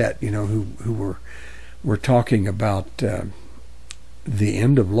Gazette, who were talking about the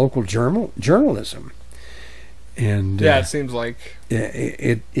end of local journalism, and it seems like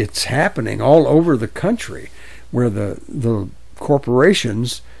it's happening all over the country, where the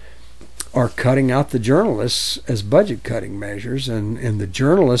corporations are cutting out the journalists as budget cutting measures, and the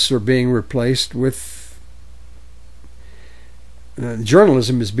journalists are being replaced with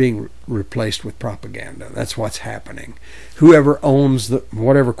journalism is being replaced with propaganda. That's what's happening. Whoever owns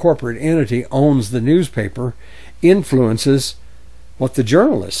whatever corporate entity owns the newspaper influences what the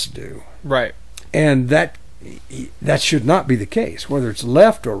journalists do. Right. And that should not be the case. Whether it's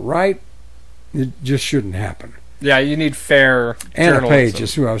left or right, it just shouldn't happen. Yeah, you need fair Anna journalism. Page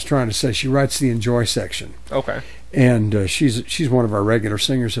is who I was trying to say. She writes the Enjoy section. Okay. And she's one of our regular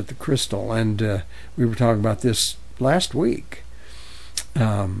singers at the Crystal. And we were talking about this last week.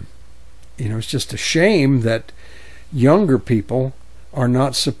 It's just a shame that younger people are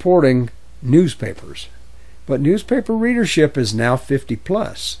not supporting newspapers. But newspaper readership is now 50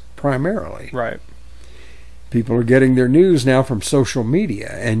 plus, primarily. Right. People are getting their news now from social media,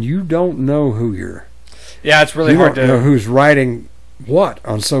 and you don't know who you're. Yeah, it's really hard to know who's writing what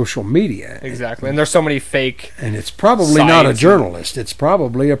on social media. Exactly, and there's so many fake. And it's probably not a journalist. It's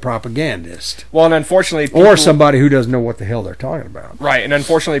probably a propagandist. Well, and unfortunately, or somebody who doesn't know what the hell they're talking about. Right, and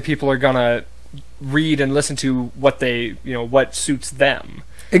unfortunately, people are gonna read and listen to what they, what suits them.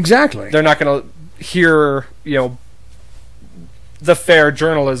 Exactly. They're not gonna hear, the fair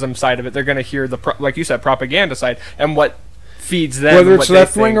journalism side of it. They're gonna hear like you said, propaganda side, and what feeds them. Whether it's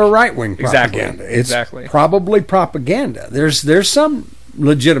left wing or right wing propaganda, exactly. It's probably propaganda. There's some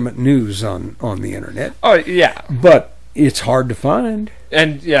legitimate news on the internet. Oh yeah, but it's hard to find.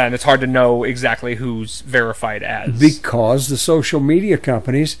 And it's hard to know exactly who's verified as, because the social media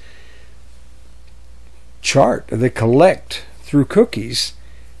companies they collect through cookies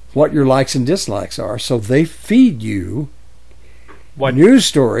what your likes and dislikes are, so they feed you news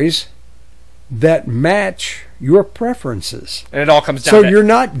stories that match your preferences. And it all comes down so you're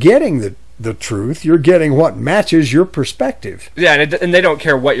not getting the truth, you're getting what matches your perspective. Yeah, and they don't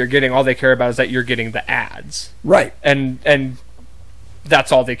care what you're getting. All they care about is that you're getting the ads. Right. And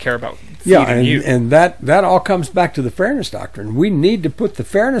that's all they care about. And that all comes back to the fairness doctrine. We need to put the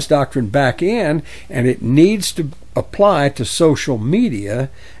fairness doctrine back in, and it needs to apply to social media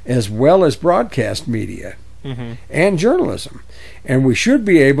as well as broadcast media and journalism. And we should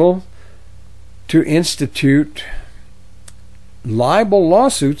be able to institute libel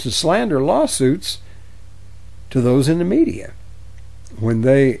lawsuits and slander lawsuits to those in the media when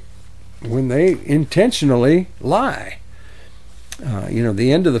they intentionally lie.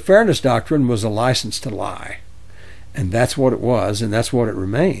 The end of the fairness doctrine was a license to lie, and that's what it was, and that's what it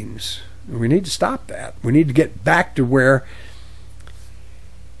remains. We need to stop that. We need to get back to where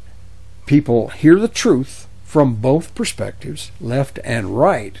people hear the truth from both perspectives, left and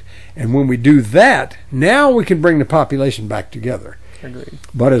right. And when we do that, now we can bring the population back together. Agreed.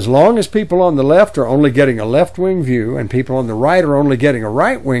 But as long as people on the left are only getting a left-wing view and people on the right are only getting a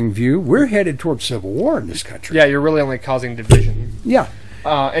right-wing view, we're headed towards civil war in this country. Yeah, you're really only causing division. Yeah.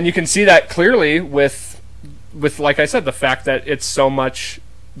 And you can see that clearly with like I said, the fact that it's so much...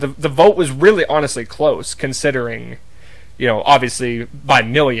 The vote was really honestly close, considering, obviously by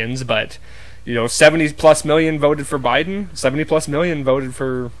millions, but... 70 plus million voted for Biden, 70 plus million voted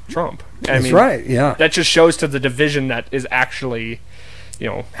for Trump. That's right, yeah. That just shows to the division that is actually,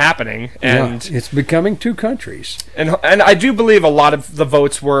 happening. And it's becoming two countries. And I do believe a lot of the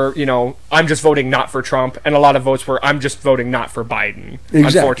votes were, I'm just voting not for Trump, and a lot of votes were, I'm just voting not for Biden,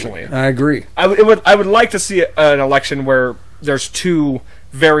 exactly. Unfortunately. I agree. I would like to see an election where there's two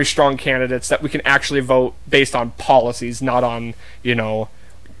very strong candidates that we can actually vote based on policies, not on,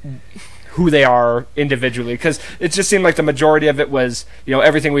 who they are individually, because it just seemed like the majority of it was,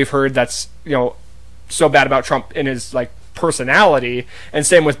 everything we've heard that's, so bad about Trump in his personality, and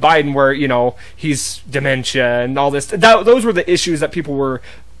same with Biden, where he's dementia and all this. Those were the issues that people were,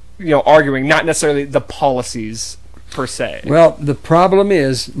 arguing, not necessarily the policies per se. Well, the problem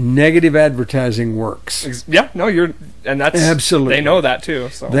is negative advertising works. Yeah, no, and that's absolutely, they know that too.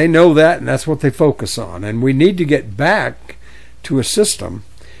 So they know that, and that's what they focus on. And we need to get back to a system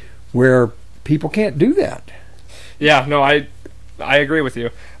where people can't do that. Yeah, no, I agree with you.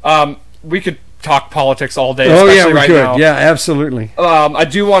 We could talk politics all day. Oh yeah, we right could. Now. Yeah, absolutely. I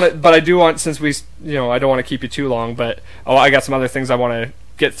do want since we, I don't want to keep you too long, but I got some other things I want to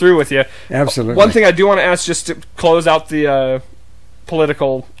get through with you. Absolutely. One thing I do want to ask, just to close out the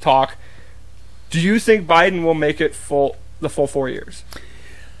political talk, do you think Biden will make it the full 4 years?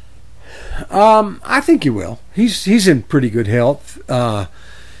 I think he will. He's in pretty good health.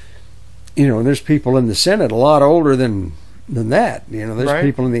 There's people in the Senate a lot older than that. There's right.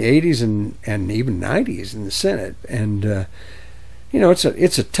 people in the 80s and even 90s in the Senate, and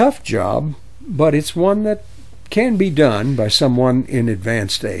it's a tough job, but it's one that can be done by someone in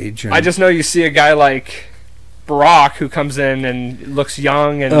advanced age. And I just know you see a guy like Barack who comes in and looks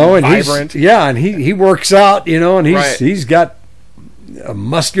young and vibrant. And he works out, and he's right. got a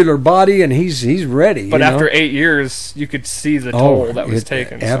muscular body, and he's ready. But after 8 years, you could see the toll that was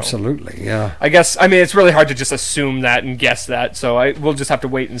taken. Absolutely, so. Yeah. I guess, it's really hard to just assume that and guess that, so we'll just have to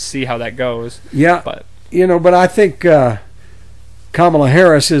wait and see how that goes. Yeah, but I think Kamala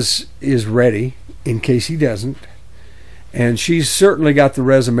Harris is ready in case he doesn't, and she's certainly got the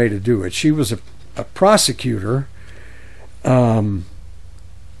resume to do it. She was a prosecutor, and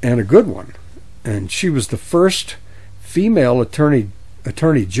a good one, and she was the first female attorney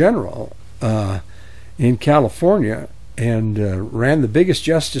general in California and ran the biggest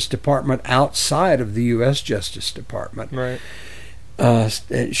Justice Department outside of the U.S. Justice Department. Right.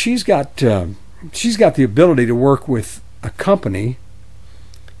 She's got the ability to work with a company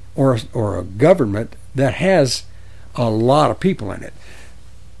or a government that has a lot of people in it.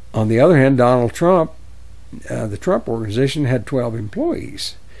 On the other hand, Donald Trump, the Trump organization had 12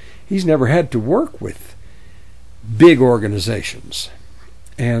 employees. He's never had to work with big organizations.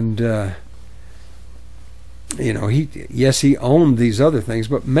 And, he owned these other things,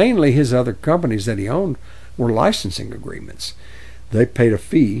 but mainly his other companies that he owned were licensing agreements. They paid a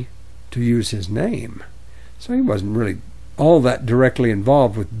fee to use his name. So he wasn't really all that directly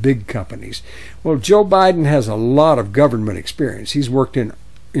involved with big companies. Well, Joe Biden has a lot of government experience. He's worked in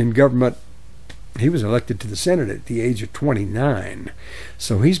government. He was elected to the Senate at the age of 29.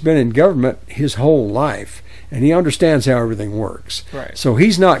 So he's been in government his whole life, and he understands how everything works. Right. So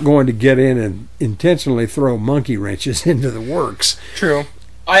he's not going to get in and intentionally throw monkey wrenches into the works. True.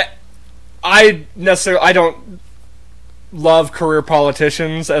 I don't love career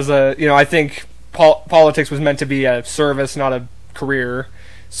politicians I think politics was meant to be a service, not a career.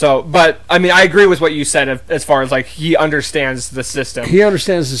 So, but I mean, I agree with what you said as far as like he understands the system. He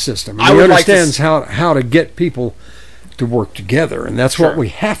understands the system. He understands how to get people to work together, and that's what we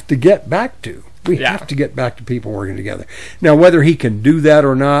have to get back to. We have to get back to people working together. Now, whether he can do that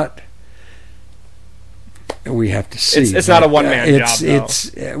or not, we have to see. It's not a one-man job, though.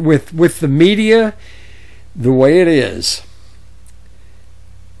 It's with the media the way it is.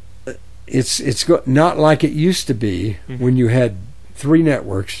 It's not like it used to be when you had 3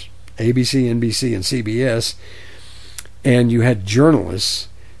 networks, ABC, NBC, and CBS, and you had journalists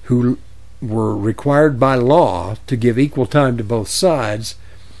who were required by law to give equal time to both sides.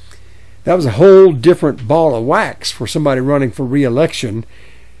 That was a whole different ball of wax for somebody running for re-election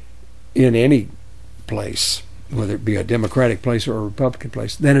in any place, whether it be a Democratic place or a Republican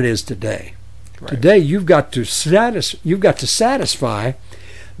place, than it is today. Right. Today, you've got to satisfy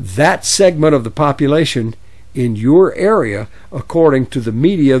that segment of the population in your area according to the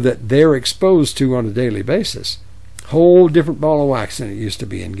media that they're exposed to on a daily basis. Whole different ball of wax than it used to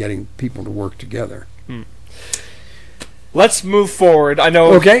be in getting people to work together. Let's move forward. I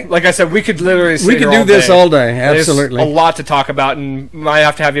know, like I said, we could literally sit here do this all day. Absolutely. There's a lot to talk about, and might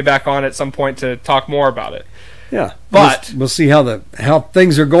have to have you back on at some point to talk more about it. Yeah, but we'll see how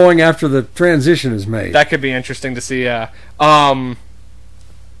things are going after the transition is made. That could be interesting to see.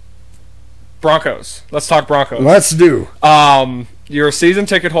 Broncos. Let's talk Broncos. Let's do. You're a season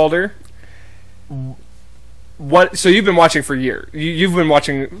ticket holder. So you've been watching for years. You've been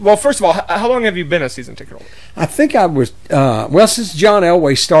watching. Well, first of all, how long have you been a season ticket holder? I think I was since John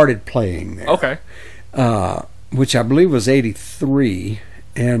Elway started playing there. Okay. Which I believe was '83,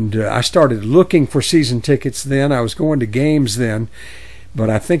 and I started looking for season tickets then. I was going to games then, but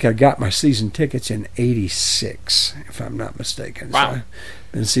I think I got my season tickets in '86, if I'm not mistaken. Wow. So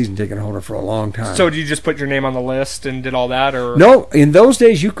been a season ticket holder for a long time. So did you just put your name on the list and did all that, or no? In those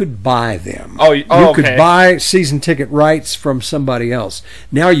days, you could buy them. You could buy season ticket rights from somebody else.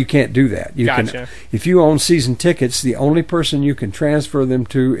 Now you can't do that. You can, if you own season tickets, the only person you can transfer them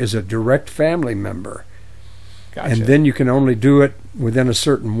to is a direct family member. Gotcha. And then you can only do it within a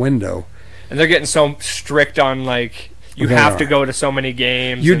certain window. And they're getting so strict on you have to go to so many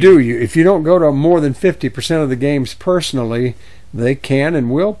games. If you don't go to more than 50% of the games personally, they can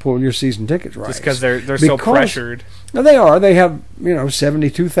and will pull your season ticket rights. Just because they're so pressured. No, they are. They have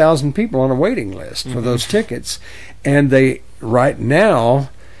 72,000 people on a waiting list for those tickets, and they right now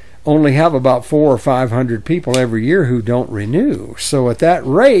only have about 400 or 500 people every year who don't renew. So at that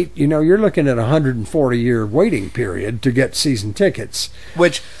rate, you're looking at a 140-year waiting period to get season tickets.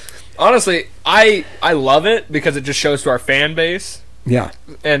 Which, honestly, I love it because it just shows to our fan base. Yeah.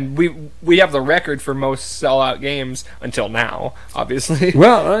 And we have the record for most sellout games until now, obviously.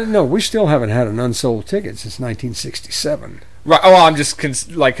 Well, no, we still haven't had an unsold ticket since 1967. Right. Oh, I'm just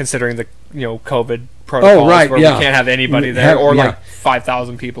considering the COVID protocols where we can't have anybody there or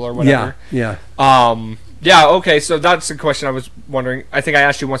 5,000 people or whatever. Yeah. Okay, so that's a question I was wondering. I think I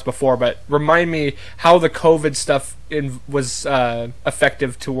asked you once before, but remind me how the COVID stuff was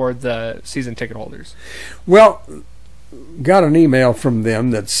effective toward the season ticket holders. Well, got an email from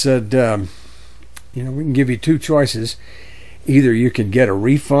them that said, we can give you 2 choices. Either you can get a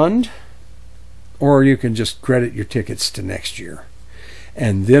refund or you can just credit your tickets to next year.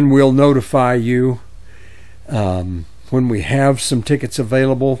 And then we'll notify you when we have some tickets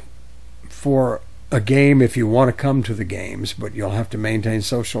available for a game if you want to come to the games, but you'll have to maintain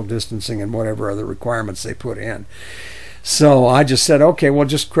social distancing and whatever other requirements they put in. So I just said, okay, well,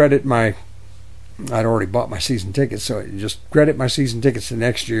 just credit my I'd already bought my season tickets, so just credit my season tickets to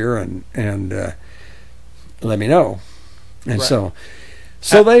next year and let me know. And right.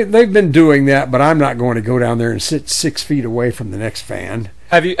 so they've been doing that, but I'm not going to go down there and sit 6 feet away from the next fan.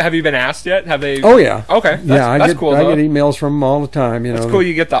 Have you been asked yet? Have they? Oh yeah. Okay. That's cool. I get emails from them all the time. It's cool.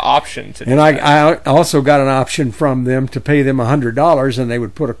 You get the option to. And I also got an option from them to pay them $100, and they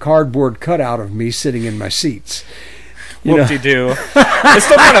would put a cardboard cutout of me sitting in my seats. Whoop-de-doo. It's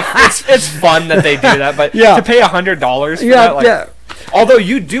still kind of it's fun that they do that, but to pay $100 for that, although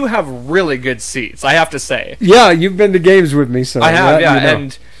you do have really good seats, I have to say. Yeah, you've been to games with me, so I have.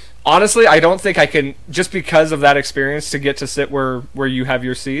 And honestly, I don't think I can, just because of that experience, to get to sit where you have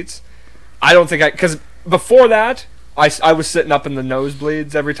your seats. I don't think because before that, I was sitting up in the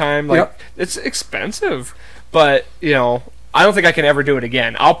nosebleeds every time. It's expensive, but I don't think I can ever do it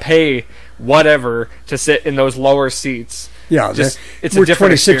again. I'll pay whatever to sit in those lower seats. Yeah, it's we're a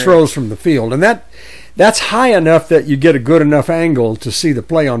different 26 experience. rows from the field, and that's high enough that you get a good enough angle to see the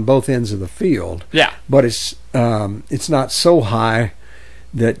play on both ends of the field. Yeah, but it's not so high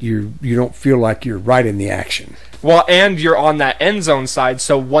that you don't feel like you're right in the action. Well, and you're on that end zone side,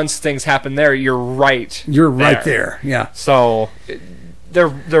 so once things happen there, you're right. Right there. Yeah. So they're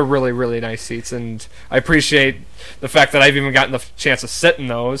really, really nice seats, and I appreciate the fact that I've even gotten the chance to sit in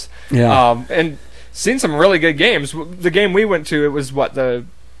those. Yeah. And seen some really good games. The game we went to, it was the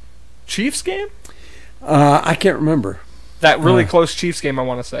Chiefs game? I can't remember. That really close Chiefs game, I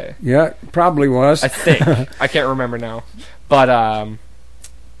want to say. Yeah, probably was. I think. I can't remember now. But,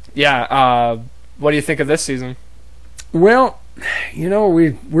 what do you think of this season? Well,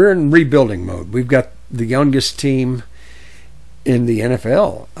 we're in rebuilding mode. We've got the youngest team in the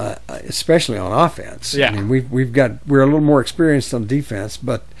NFL, especially on offense. Yeah. I mean, we're a little more experienced on defense,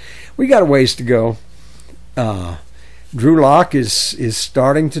 but we got a ways to go. Drew Lock is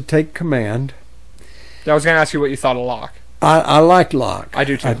starting to take command. I was going to ask you what you thought of Lock. I like Lock. I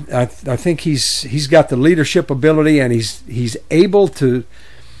do too. I think he's got the leadership ability, and he's able to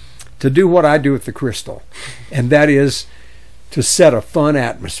do what I do with the Crystal, and that is to set a fun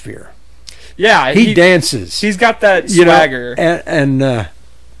atmosphere. Yeah, he dances. He's got that swagger, and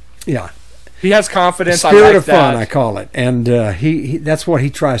he has confidence. Spirit of fun, I call it, and he that's what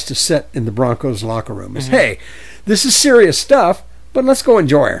he tries to set in the Broncos locker room. Is hey, this is serious stuff, but let's go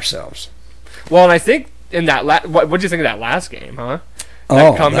enjoy ourselves. Well, and I think in that what did you think of that last game, huh?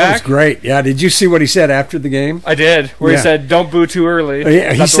 That was great. Yeah, did you see what he said after the game? I did, where he said, "Don't boo too early."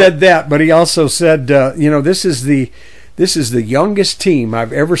 Yeah, he said that, but he also said, this is the youngest team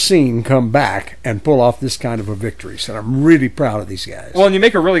I've ever seen come back and pull off this kind of a victory. So I'm really proud of these guys. Well, and you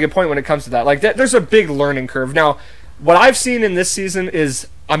make a really good point when it comes to that. There's a big learning curve. Now, what I've seen in this season is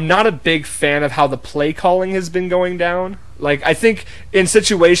I'm not a big fan of how the play calling has been going down. I think in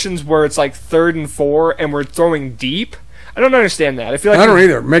situations where it's 3rd and 4 and we're throwing deep, I don't understand that. I feel like I don't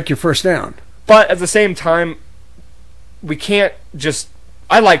either. Make your first down. But at the same time, we can't just...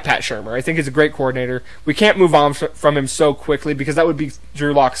 I like Pat Shurmur. I think he's a great coordinator. We can't move on from him so quickly because that would be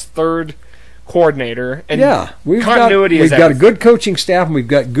Drew Lock's 3rd coordinator. And we've got a good coaching staff and we've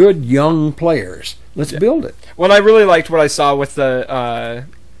got good young players. Let's build it. Well, I really liked what I saw with the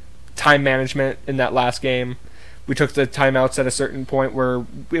time management in that last game. We took the timeouts at a certain point where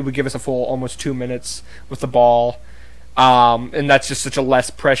it would give us a full almost 2 minutes with the ball. And that's just such a less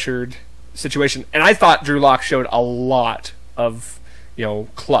pressured situation. And I thought Drew Lock showed a lot of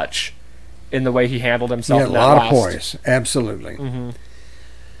clutch in the way he handled himself. A lot of poise, absolutely. Mm-hmm.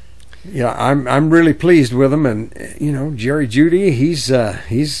 Yeah, I'm really pleased with him, and Jerry Jeudy,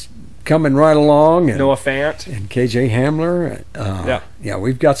 he's coming right along, and Noah Fant and KJ Hamler.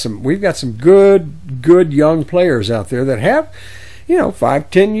 We've got some good young players out there that have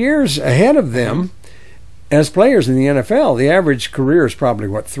 5-10 years ahead of them as players in the NFL. The average career is probably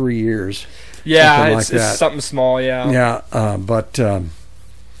 3 years. Yeah, it's something small. Yeah. But I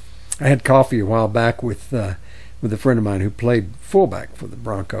had coffee a while back with a friend of mine who played fullback for the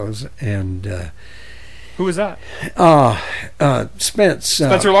Broncos, and who was that?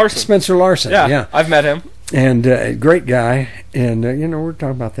 Spencer Larson. Spencer Larson. Yeah, I've met him. And a great guy. And we're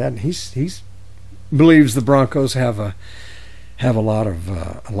talking about that. And he's believes the Broncos have a lot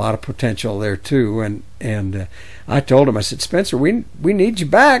of potential there too. And I told him, I said, Spencer, we need you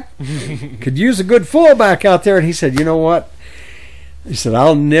back. Could use a good fullback out there. And he said, you know what? He said,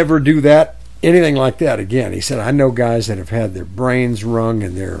 I'll never do anything like that again. He said, I know guys that have had their brains wrung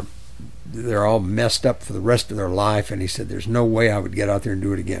and they're all messed up for the rest of their life. And he said, there's no way I would get out there and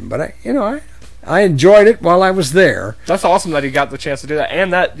do it again. But I enjoyed it while I was there. That's awesome that he got the chance to do that.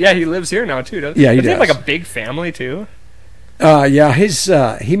 And he lives here now too, doesn't he? Yeah, he does. He have a big family too?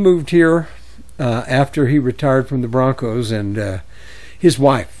 He moved here after he retired from the Broncos, and his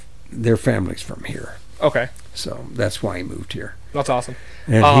wife, their family's from here. Okay. So that's why he moved here. That's awesome.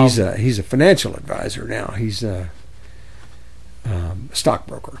 And he's a financial advisor now. He's a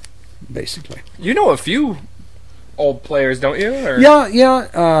stockbroker, basically. You know a few old players, don't you? Or? Yeah.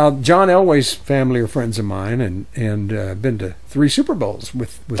 John Elway's family are friends of mine, and been to 3 Super Bowls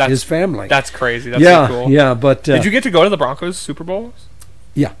with his family. That's crazy. That's so cool. Yeah, but did you get to go to the Broncos Super Bowls?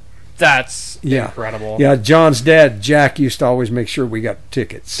 Yeah. That's incredible. Yeah, John's dad, Jack, used to always make sure we got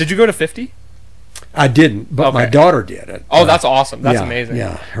tickets. Did you go to 50? I didn't, but my daughter did. Oh, that's awesome. That's amazing.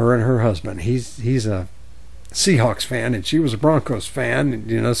 Yeah, her and her husband. He's a Seahawks fan, and she was a Broncos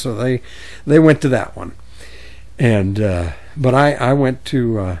fan. So they went to that one. And but I went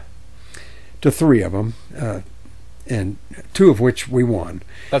to 3 of them, and 2 of which we won.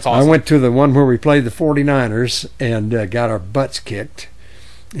 That's awesome. I went to the one where we played the 49ers and got our butts kicked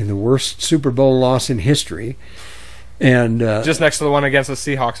in the worst Super Bowl loss in history. And just next to the one against the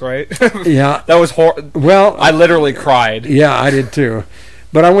Seahawks, right? Yeah. That was horrible. Well, I literally cried. Yeah, I did too.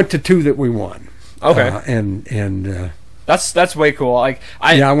 But I went to 2 that we won. Okay. And that's way cool. I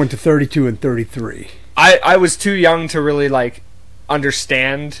went to 32 and 33. I was too young to really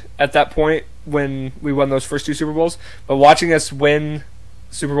understand at that point when we won those first 2 Super Bowls, but watching us win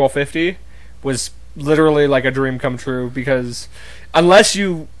Super Bowl 50 was literally like a dream come true, because unless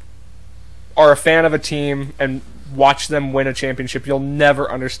you are a fan of a team and watch them win a championship, you'll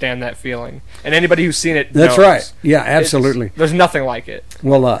never understand that feeling. And anybody who's seen it That's knows. right. Yeah, absolutely. There's nothing like it.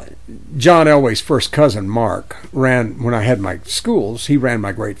 Well, John Elway's first cousin, Mark, when I had my schools, he ran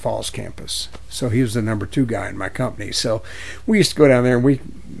my Great Falls campus. So he was the number 2 guy in my company. So we used to go down there,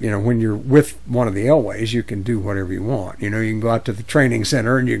 and when you're with one of the Elways, you can do whatever you want. You can go out to the training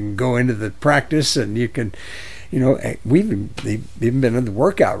center, and you can go into the practice, and you can... we've even been in the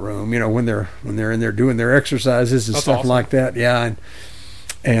workout room, when they're in there doing their exercises and That's stuff awesome. like that. Yeah,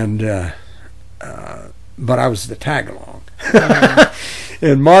 but I was the tag along.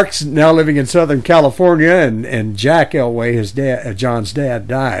 And Mark's now living in Southern California, and Jack Elway, his dad, John's dad,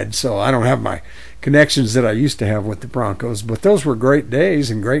 died, so I don't have my connections that I used to have with the Broncos. But those were great days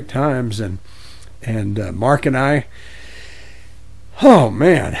and great times, and Mark and I, oh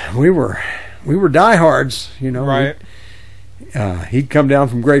man, we were diehards, Right. He'd come down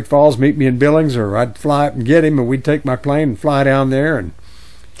from Great Falls, meet me in Billings, or I'd fly up and get him, and we'd take my plane and fly down there, and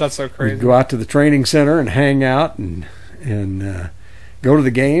that's so crazy. We'd go out to the training center and hang out and go to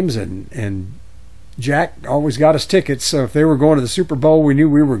the games, and Jack always got us tickets, so if they were going to the Super Bowl, we knew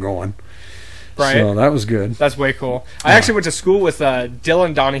we were going. Right. So that was good. That's way cool. I actually went to school with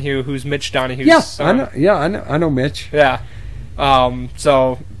Dylan Donahue, who's Mitch Donahue's son. I know Mitch. Yeah.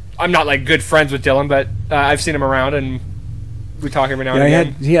 So I'm not good friends with Dylan, but I've seen him around, and we talk every now and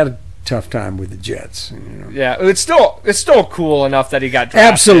again. He had a tough time with the Jets. Yeah, it's still cool enough that he got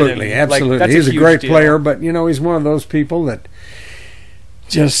drafted. Absolutely. He's a great player, but he's one of those people that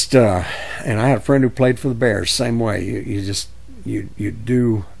just. And I had a friend who played for the Bears. Same way. You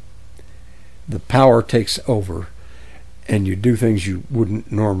do. The power takes over, and you do things you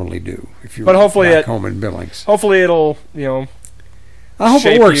wouldn't normally do if you're back home in Billings. Hopefully, it'll I hope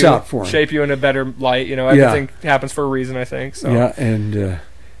it works out for him. Shape you in a better light. Everything happens for a reason, I think. So. Yeah, and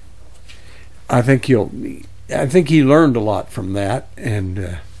I think he learned a lot from that,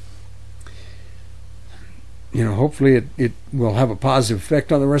 and hopefully it will have a positive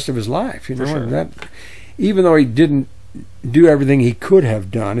effect on the rest of his life. For sure. And that, even though he didn't do everything he could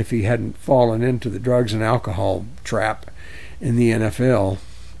have done if he hadn't fallen into the drugs and alcohol trap in the NFL.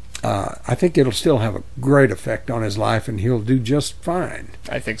 I think it'll still have a great effect on his life, and he'll do just fine.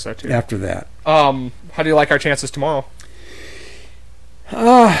 I think so too. After that, how do you like our chances tomorrow?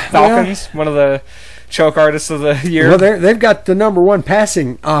 Falcons, one of the choke artists of the year. Well, they've got the number 1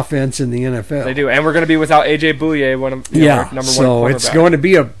 passing offense in the NFL. They do, and we're going to be without AJ Bouye, our number 1 cornerback. So it's going to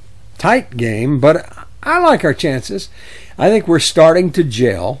be a tight game, but I like our chances. I think we're starting to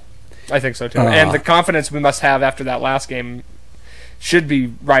gel. I think so too, and the confidence we must have after that last game should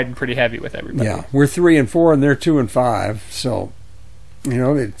be riding pretty heavy with everybody. Yeah, we're 3-4 and they're 2-5. So,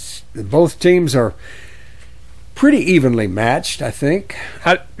 it's both teams are pretty evenly matched, I think.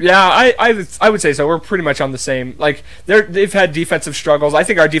 I would say so. We're pretty much on the same. They've had defensive struggles. I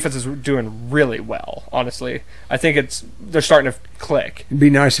think our defense is doing really well. Honestly, I think they're starting to click. It'd be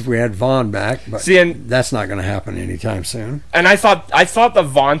nice if we had Vaughn back, but that's not going to happen anytime soon. And I thought the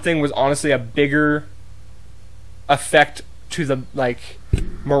Vaughn thing was honestly a bigger effect to the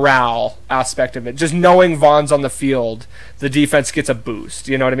morale aspect of it. Just knowing Vaughn's on the field, the defense gets a boost.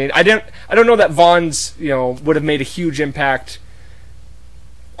 You know what I mean? I don't know that Vaughn's would have made a huge impact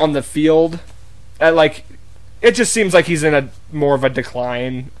on the field it just seems like he's in a more of a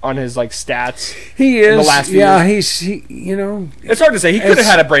decline on his stats. He is. In the last few years. It's hard to say. He could have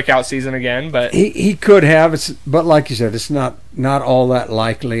had a breakout season again, but he could have. But like you said, it's not all that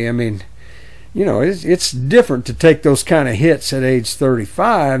likely. I mean, it's different to take those kind of hits at age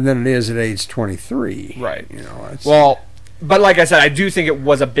 35 than it is at age 23. Right. But like I said, I do think it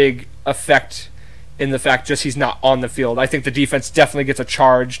was a big effect in the fact just he's not on the field. I think the defense definitely gets a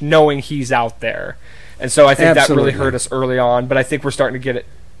charge knowing he's out there. And so I think that really hurt us early on, but I think we're starting to get it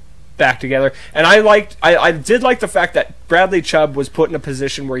back together. And I did like the fact that Bradley Chubb was put in a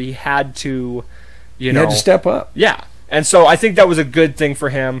position where he had to, he had to step up. Yeah. And so I think that was a good thing for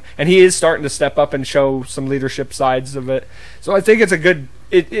him, and he is starting to step up and show some leadership sides of it. So I think it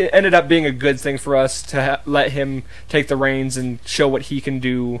ended up being a good thing for us to let him take the reins and show what he can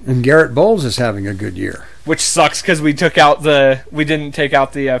do. And Garrett Bowles is having a good year. Which sucks because we didn't take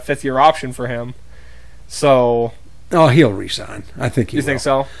out the fifth-year option for him. So, he'll resign. I think he will. You think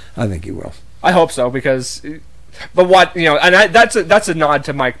so? I think he will. I hope so that's a nod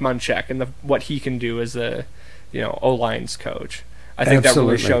to Mike Munchak and what he can do as a O-line's coach. I think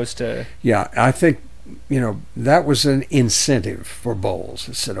Absolutely. That really shows to. Yeah, I think that was an incentive for Bowles.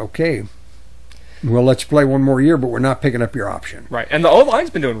 It said, okay, we'll let you play one more year, but we're not picking up your option. Right, and the O-line's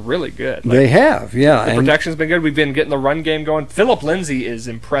been doing really good. They have, yeah. The protection's been good. We've been getting the run game going. Philip Lindsay is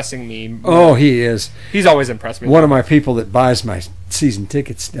impressing me. Oh, he is. He's always impressed me. One of my people that buys my season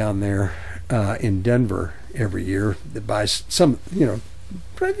tickets down there in Denver every year, that buys some,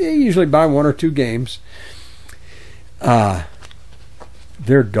 they usually buy one or two games. Their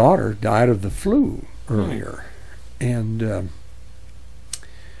daughter died of the flu earlier. And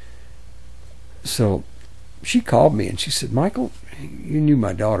so she called me and she said, Michael, you knew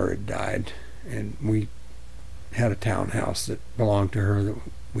my daughter had died, and we had a townhouse that belonged to her that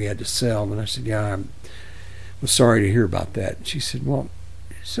we had to sell. And I said, yeah, I was sorry to hear about that. And she said,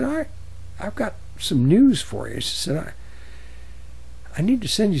 I've got some news for you. She said, I need to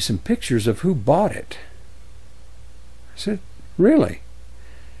send you some pictures of who bought it. I said, really?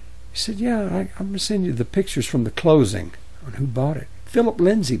 He said, yeah, I'm going to send you the pictures from the closing on who bought it. Philip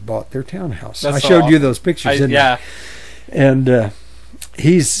Lindsay bought their townhouse. I showed you those pictures, didn't I? And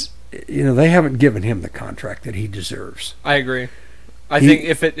he's, they haven't given him the contract that he deserves. I agree. I think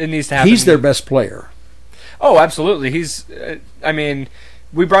if it needs to happen. He's their best player. Oh, absolutely.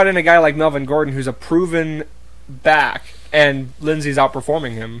 We brought in a guy like Melvin Gordon who's a proven back, and Lindsay's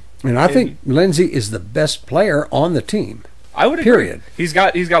outperforming him. And I think Lindsay is the best player on the team. I would agree. Period. He's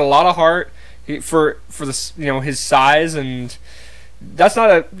got a lot of heart for this, his size, and that's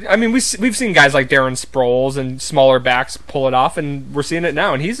not we've seen guys like Darren Sproles and smaller backs pull it off, and we're seeing it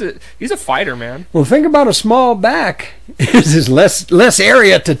now, and he's a fighter, man. Well, think about a small back. There's less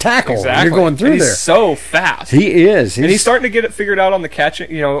area to tackle. Exactly. You're going through and there. He's so fast. He is. And he's starting to get it figured out on the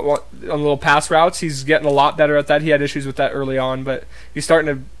catching, on little pass routes. He's getting a lot better at that. He had issues with that early on, but he's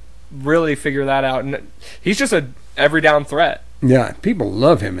starting to really figure that out, and he's just a every down threat. Yeah, people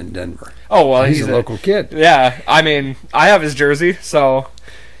love him in Denver. Oh, well, he's a local kid. Yeah, I have his jersey, so,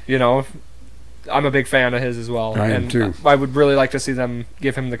 I'm a big fan of his as well. I am too. I would really like to see them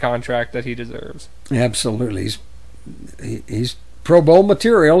give him the contract that he deserves. Absolutely. He's Pro Bowl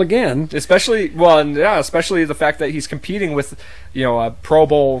material again. Especially the fact that he's competing with, a Pro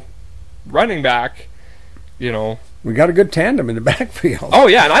Bowl running back, We got a good tandem in the backfield. Oh,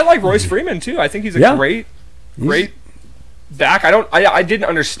 yeah, and I like Royce Freeman, too. I think he's a great back. I didn't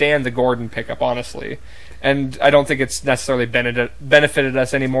understand the Gordon pickup, honestly, and I don't think it's necessarily benefited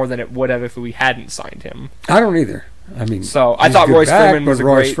us any more than it would have if we hadn't signed him. I don't either. So I thought Royce Freeman was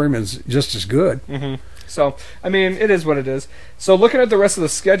Royce Freeman's just as good. Mm-hmm. So it is what it is. So looking at the rest of the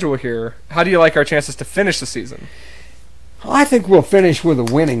schedule here, how do you like our chances to finish the season? I think we'll finish with a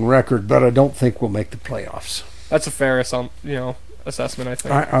winning record, but I don't think we'll make the playoffs. That's a fair assessment, I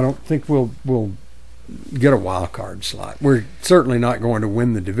think. I don't think we'll get a wild card slot. We're certainly not going to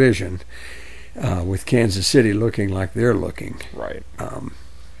win the division with Kansas City looking like they're looking. Right.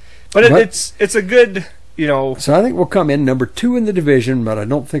 But it's a good, So I think we'll come in number 2 in the division, but I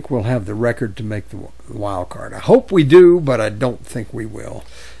don't think we'll have the record to make the wild card. I hope we do, but I don't think we will.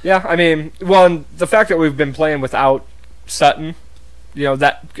 Yeah, and the fact that we've been playing without Sutton,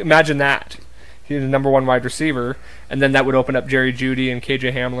 imagine that. He's the number 1 wide receiver, and then that would open up Jerry Jeudy and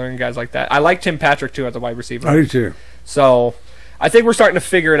KJ Hamler and guys like that. I like Tim Patrick, too, at the wide receiver. I do, too. So I think we're starting to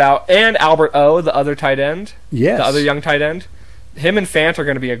figure it out. And Albert O, the other tight end. Yes. The other young tight end. Him and Fant are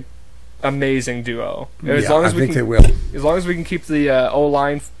going to be an amazing duo. I think they will. As long as we can keep the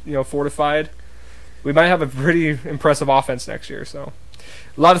O-line fortified, we might have a pretty impressive offense next year. So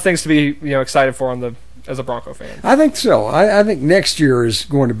a lot of things to be excited for as a Bronco fan. I think so. I think next year is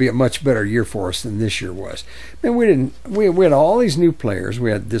going to be a much better year for us than this year was. Man, we had all these new players.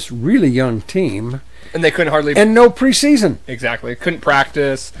 We had this really young team, and they couldn't hardly no preseason. Exactly, couldn't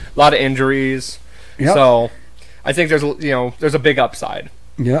practice. A lot of injuries. Yep. So I think there's a big upside.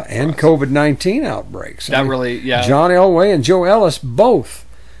 Yeah, and COVID-19 outbreaks. That really, yeah. John Elway and Joe Ellis both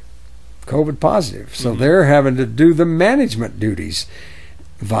COVID positive, so they're having to do the management duties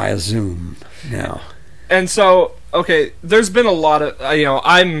via Zoom now. And so, okay, there's been a lot of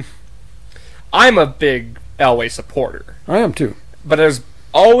I'm a big Elway supporter. I am too. But there's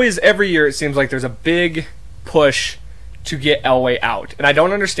always, every year, it seems like there's a big push to get Elway out, and I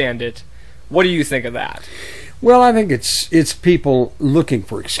don't understand it. What do you think of that? Well, I think it's people looking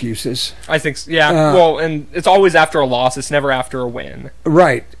for excuses. I think, yeah. Well, and it's always after a loss. It's never after a win.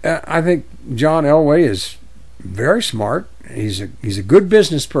 Right. I think John Elway is very smart. He's a good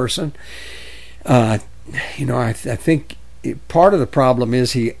business person. I think part of the problem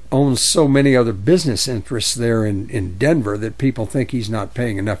is he owns so many other business interests there in Denver that people think he's not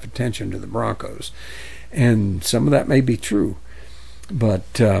paying enough attention to the Broncos. And some of that may be true.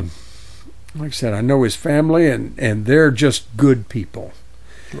 But like I said, I know his family, and they're just good people.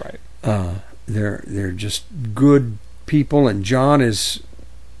 Right. They're just good people, and John is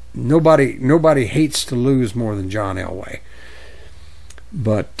nobody hates to lose more than John Elway.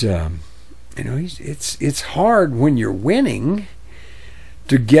 But it's hard when you're winning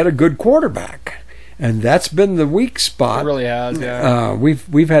to get a good quarterback, and that's been the weak spot. It really has. Yeah.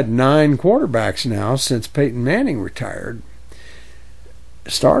 We've had 9 quarterbacks now since Peyton Manning retired,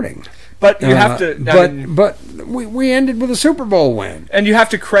 starting. But you have to. But we ended with a Super Bowl win, and you have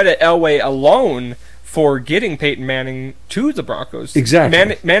to credit Elway alone for getting Peyton Manning to the Broncos.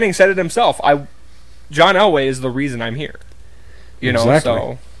 Exactly. Manning said it himself. John Elway is the reason I'm here.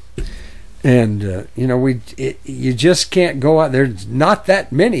 Exactly. So. And you just can't go out. There's not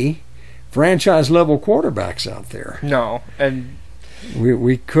that many franchise level quarterbacks out there. No, and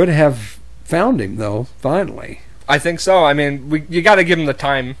we could have found him though. Finally, I think so. I mean, you got to give him the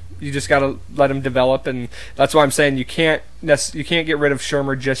time. You just got to let him develop, and that's why I'm saying you can't get rid of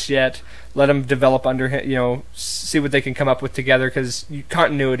Shurmur just yet. Let him develop under him. See what they can come up with together, because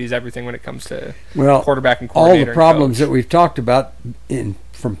continuity is everything when it comes to quarterback and coordinator. All the problems that we've talked about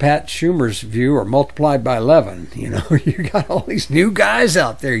from Pat Schumer's view are multiplied by 11. You got all these new guys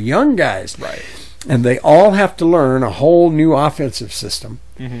out there, young guys, right? And they all have to learn a whole new offensive system,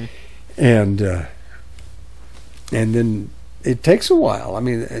 and then it takes a while. I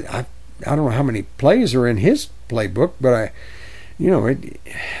mean, I don't know how many plays are in his playbook, but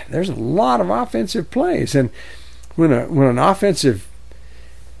there's a lot of offensive plays, and when an offensive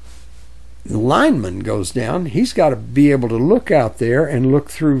lineman goes down, he's got to be able to look out there and look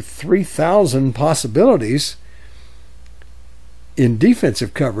through 3,000 possibilities in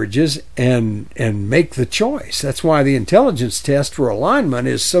defensive coverages and make the choice. That's why the intelligence test for a lineman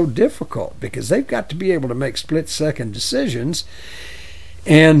is so difficult, because they've got to be able to make split-second decisions.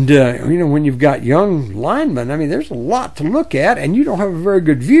 And when you've got young linemen, I mean, there's a lot to look at, and you don't have a very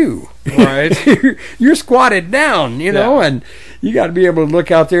good view. Right. You're squatted down, and you got to be able to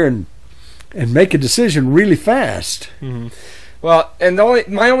look out there and make a decision really fast. Mm-hmm. Well, and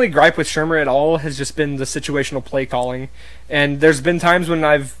my only gripe with Shurmur at all has just been the situational play calling. And there's been times when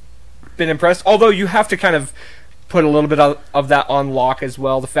I've been impressed, although you have to kind of put a little bit of that on lock as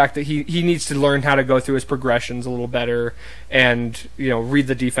well. The fact that he needs to learn how to go through his progressions a little better and read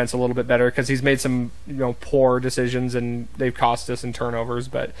the defense a little bit better, because he's made some poor decisions and they've cost us in turnovers.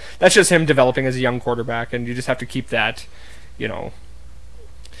 But that's just him developing as a young quarterback, and you just have to keep that,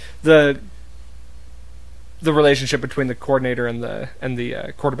 the relationship between the coordinator and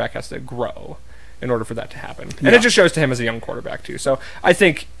the quarterback has to grow in order for that to happen. And it just shows to him as a young quarterback too. So I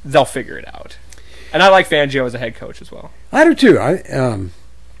think they'll figure it out. And I like Fangio as a head coach as well. I do too. I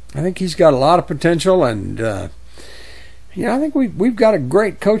think he's got a lot of potential, and I think we've got a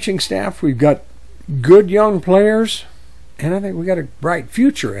great coaching staff. We've got good young players, and I think we got a bright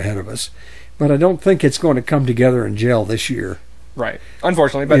future ahead of us. But I don't think it's going to come together and gel this year. Right.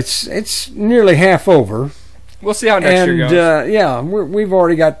 Unfortunately, but it's nearly half over. We'll see how next year goes. We've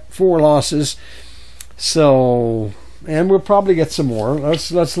already got 4 losses, so, and we'll probably get some more.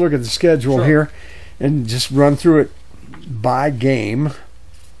 Let's look at the schedule here and just run through it by game.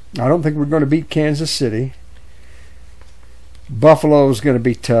 I don't think we're going to beat Kansas City. Buffalo is going to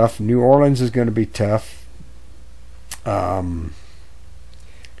be tough. New Orleans is going to be tough. I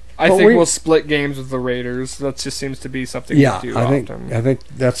think we'll split games with the Raiders. That just seems to be something we do often. I think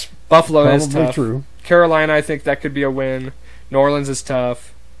that's Buffalo is tough. True. Carolina, I think that could be a win. New Orleans is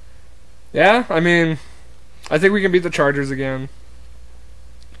tough. Yeah, I mean, I think we can beat the Chargers again.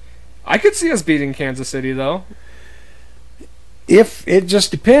 I could see us beating Kansas City, though. If it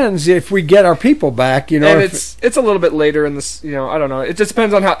just depends if we get our people back, And it's a little bit later in this. I don't know. It just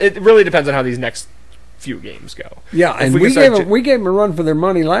depends on how. It really depends on how these next few games go. Yeah, and we gave them a run for their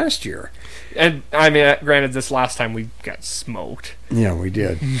money last year. And I mean, granted, this last time we got smoked. Yeah, we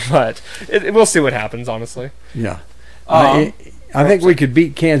did. But we'll see what happens. Honestly. Yeah. I think we could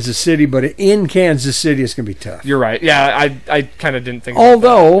beat Kansas City, but in Kansas City, it's going to be tough. You're right. Yeah, I kind of didn't think.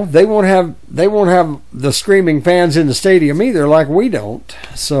 Although they won't have the screaming fans in the stadium either, like we don't.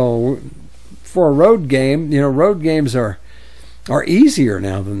 So for a road game, road games are easier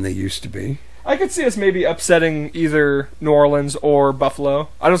now than they used to be. I could see us maybe upsetting either New Orleans or Buffalo.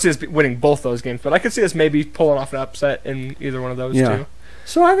 I don't see us winning both those games, but I could see us maybe pulling off an upset in either one of those two.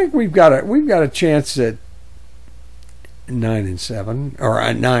 So I think we've got a chance at 9-7 or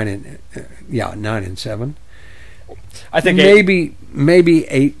 9-7. I think maybe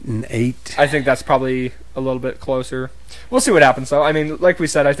 8-8. I think that's probably a little bit closer. We'll see what happens, though. I mean, like we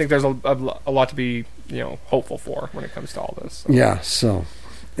said, I think there's a lot to be hopeful for when it comes to all this. So. Yeah, so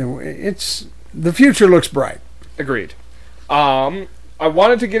it's the future looks bright. Agreed. I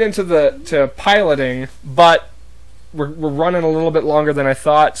wanted to get into piloting, but we're running a little bit longer than I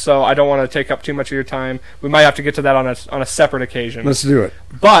thought, so I don't want to take up too much of your time. We might have to get to that on a separate occasion. Let's do it.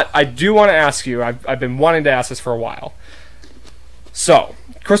 But I do want to ask you. I've been wanting to ask this for a while. So,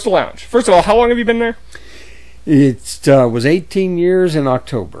 Crystal Lounge. First of all, how long have you been there? It was 18 years in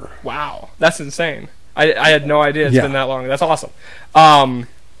October. Wow, that's insane. I had no idea it's been that long. That's awesome.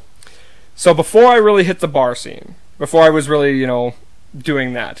 So before I really hit the bar scene, before I was really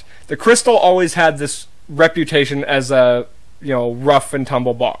doing that, the Crystal always had this reputation as a rough and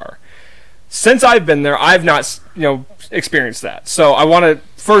tumble bar. Since I've been there, I've not experienced that. So I want to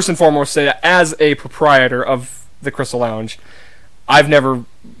first and foremost say that as a proprietor of the Crystal Lounge, I've never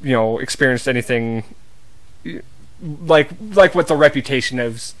experienced anything like what the reputation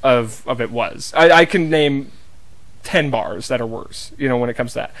of it was. I can name 10 bars that are worse when it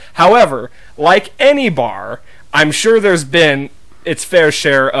comes to that. However, like any bar, I'm sure there's been its fair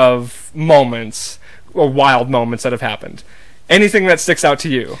share of moments or wild moments that have happened. Anything that sticks out to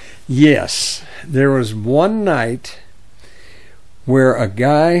you? Yes. There was one night where a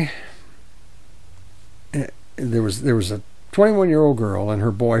guy, there was a 21-year-old girl and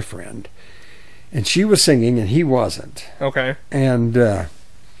her boyfriend, and she was singing and he wasn't. Okay. And there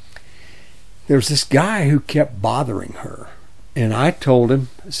was this guy who kept bothering her. And I told him,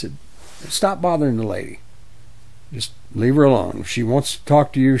 I said, stop bothering the lady. Just leave her alone. If she wants to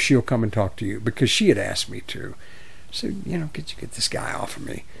talk to you, she'll come and talk to you. Because she had asked me to. So, could you get this guy off of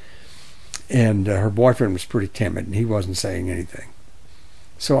me? And her boyfriend was pretty timid, and he wasn't saying anything.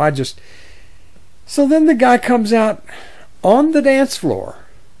 So then the guy comes out on the dance floor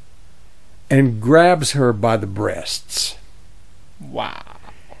and grabs her by the breasts. Wow.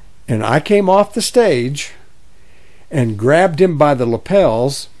 And I came off the stage and grabbed him by the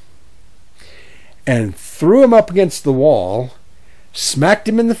lapels and threw him up against the wall, smacked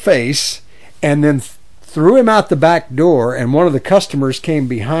him in the face, and then threw him out the back door. And one of the customers came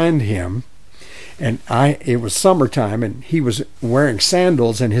behind him, and it was summertime, and he was wearing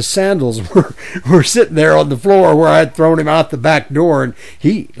sandals, and his sandals were sitting there on the floor where I had thrown him out the back door, and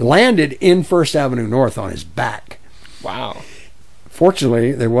he landed in First Avenue North on his back. Wow.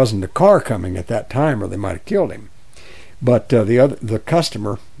 Fortunately, there wasn't a car coming at that time, or they might have killed him. But the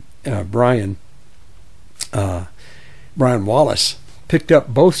customer, Brian Wallace, picked up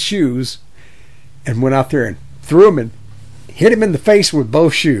both shoes and went out there and threw him and hit him in the face with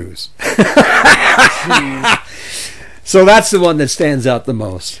both shoes. So that's the one that stands out the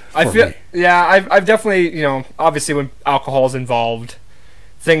most. I've definitely, obviously when alcohol is involved,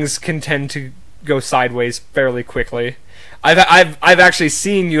 things can tend to go sideways fairly quickly. I've actually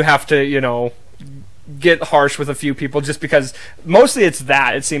seen you have to, get harsh with a few people just because mostly it's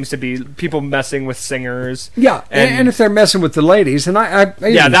that it seems to be people messing with singers. Yeah, and if they're messing with the ladies, and I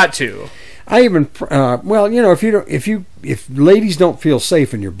even, that too. I even if ladies don't feel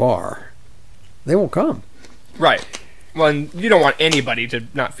safe in your bar, they won't come. Right. Well, and you don't want anybody to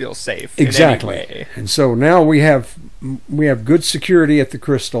not feel safe. Exactly. In any way. And so now we have good security at the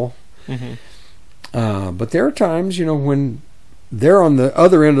Crystal. Mm-hmm. But there are times, when they're on the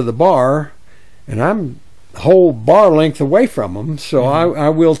other end of the bar, and I'm a whole bar length away from them, so mm-hmm. I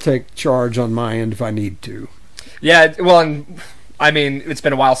will take charge on my end if I need to. Yeah, well, and I mean, it's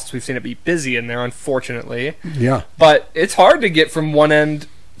been a while since we've seen it be busy in there, unfortunately. Yeah. But it's hard to get from one end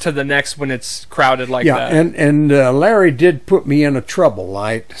to the next when it's crowded like that. Yeah, and Larry did put me in a trouble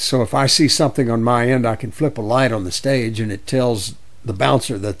light, so if I see something on my end, I can flip a light on the stage, and it tells the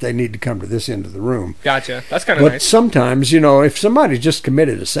bouncer that they need to come to this end of the room. Gotcha. That's kind of nice. But sometimes, if somebody just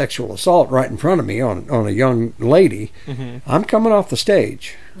committed a sexual assault right in front of me on a young lady, I'm coming off the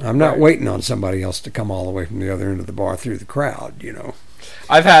stage. I'm not waiting on somebody else to come all the way from the other end of the bar through the crowd,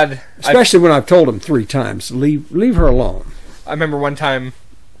 Especially when I've told them 3 times, leave her alone. I remember one time,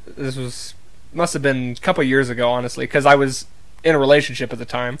 must have been a couple years ago, honestly, because I was in a relationship at the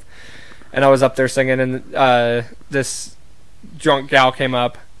time, and I was up there singing, and this drunk gal came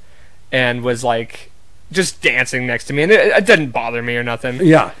up and was like just dancing next to me, and it didn't bother me or nothing.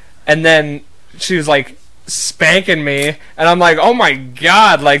 Yeah. And then she was like spanking me, and I'm like, oh my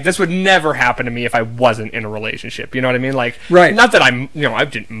god, like this would never happen to me if I wasn't in a relationship. You know what I mean? Like, right. Not that I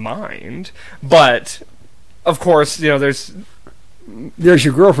didn't mind, but of course, there's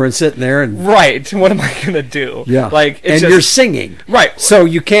your girlfriend sitting there, and right. What am I gonna do? Yeah. Like, you're singing, right? So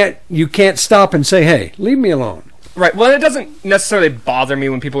you can't stop and say, hey, leave me alone. Right. Well, it doesn't necessarily bother me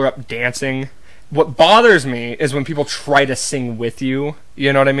when people are up dancing. What bothers me is when people try to sing with you.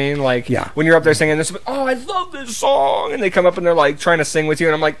 You know what I mean? Like, when you're up there singing this, oh, I love this song, and they come up and they're like trying to sing with you,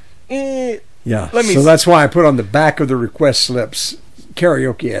 and I'm like, yeah. So that's why I put on the back of the request slips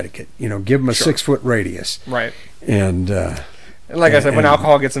karaoke etiquette. Give them a 6-foot radius. Right. And like I said, when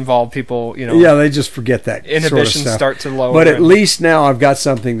alcohol gets involved, people, yeah, they just forget that inhibitions sort of stuff. start to lower. But at least now I've got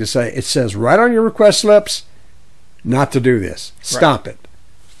something to say. It says right on your request slips, not to do this. Stop it.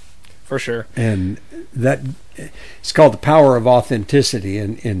 For sure. And that it's called the power of authenticity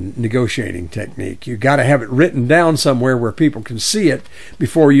in negotiating technique. You got to have it written down somewhere where people can see it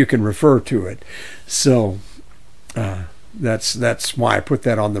before you can refer to it. So that's why I put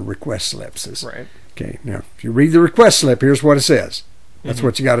that on the request slips. Right. Okay. Now, if you read the request slip, here's what it says. That's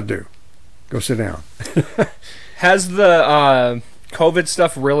what you got to do. Go sit down. Has the COVID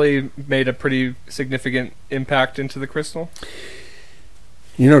stuff really made a pretty significant impact into the Crystal?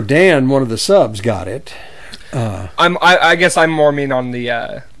 Dan, one of the subs, got it. I guess I'm more mean on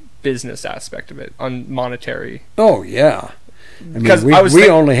the business aspect of it, on monetary. Oh yeah, because we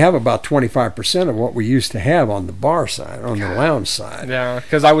only have about 25% of what we used to have on the bar side, on the lounge side. Yeah,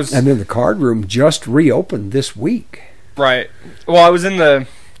 because I was, and then the card room just reopened this week. Right. Well, I was in the,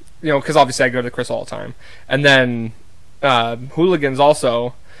 because obviously I go to the Crystal all the time, and then Hooligans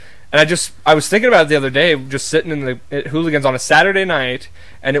also. And I was thinking about it the other day, just sitting at Hooligans on a Saturday night,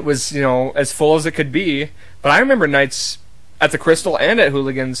 and it was, as full as it could be. But I remember nights at the Crystal and at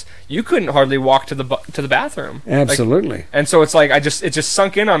Hooligans, you couldn't hardly walk to the bathroom. Absolutely. And so it's like, it just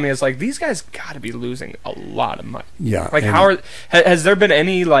sunk in on me. It's like, these guys got to be losing a lot of money. Yeah. Like, has there been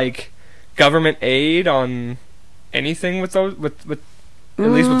any, like, government aid on anything with those, with at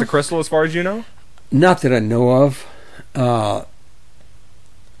least with the Crystal, as far as you know? Not that I know of.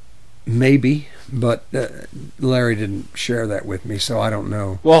 Maybe, but Larry didn't share that with me, so I don't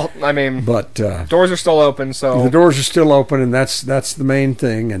know. Well, I mean, but doors are still open, so the doors are still open, and that's the main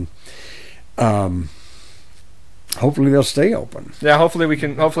thing. And hopefully they'll stay open. Yeah,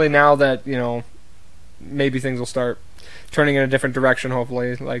 hopefully now that maybe things will start turning in a different direction.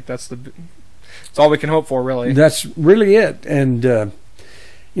 Hopefully, like that's all we can hope for, really. That's really it, and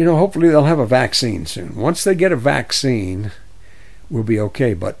hopefully they'll have a vaccine soon. Once they get a vaccine, we'll be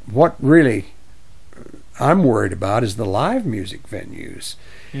okay. But what really I'm worried about is the live music venues.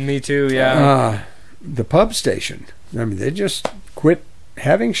 Me too, yeah. The pub station. I mean, they just quit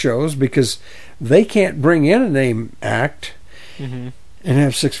having shows because they can't bring in a name act and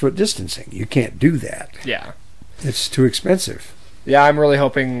have 6-foot distancing. You can't do that. Yeah. It's too expensive. Yeah, I'm really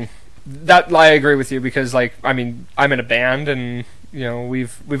hoping that I agree with you because, like, I mean, I'm in a band and,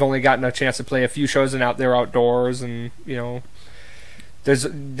 we've only gotten a chance to play a few shows and out there outdoors and,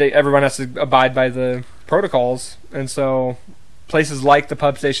 everyone has to abide by the protocols, and so places like the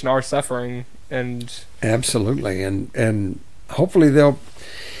pub station are suffering. And absolutely, and hopefully they'll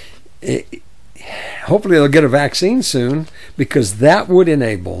get a vaccine soon, because that would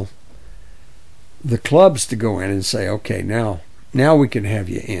enable the clubs to go in and say, okay, now we can have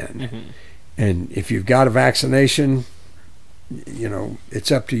you in, and if you've got a vaccination,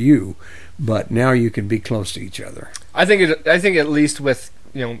 it's up to you. But now you can be close to each other. I think at least with,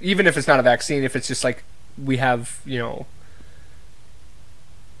 even if it's not a vaccine, if it's just like we have,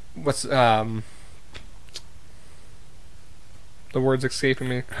 what's the word's escaping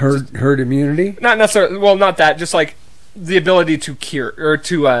me? Herd immunity? Not necessarily. Well, not that. Just like the ability to cure or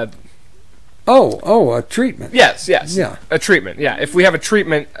to. A treatment. Yes. Yeah. A treatment. Yeah. If we have a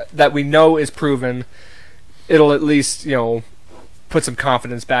treatment that we know is proven, it'll at least put some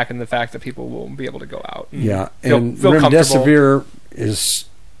confidence back in the fact that people will be able to go out. And feel remdesivir is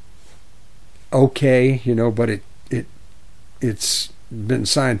okay, but it's been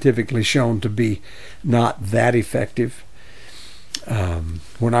scientifically shown to be not that effective.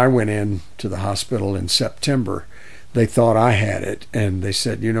 When I went in to the hospital in September, they thought I had it, and they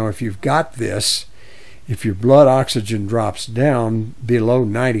said, if you've got this, if your blood oxygen drops down below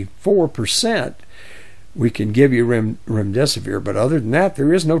 94%, we can give you remdesivir, but other than that,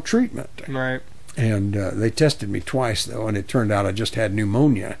 there is no treatment. Right. And they tested me twice, though, and it turned out I just had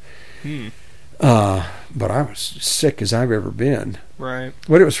pneumonia. But I was sick as I've ever been. Right.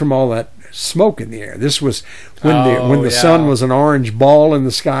 But it was from all that smoke in the air. This was when the sun was an orange ball in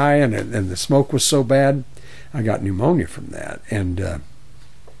the sky, and the smoke was so bad, I got pneumonia from that. And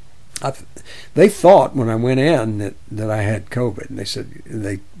they thought when I went in that I had COVID, and they said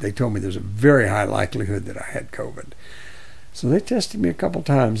they told me there's a very high likelihood that I had COVID. So they tested me a couple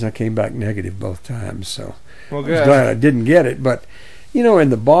times. I came back negative both times. So well, I was glad I didn't get it. But in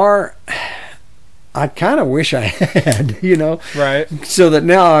the bar, I kind of wish I had. Right. So that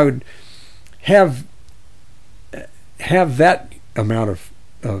now I would have that amount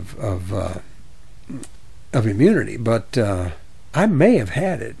of immunity, but I may have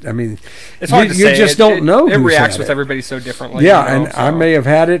had it. I mean, it's hard to say. You just don't know. It reacts with everybody so differently. Yeah, and I may have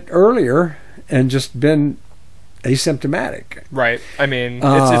had it earlier and just been asymptomatic. Right. I mean,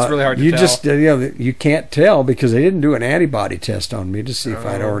 it's really hard to you tell. Just you can't tell because they didn't do an antibody test on me to see if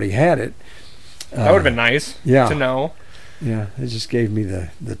I'd already had it. That would have been nice. To know. Yeah, they just gave me the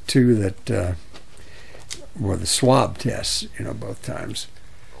two that were the swab tests. Both times.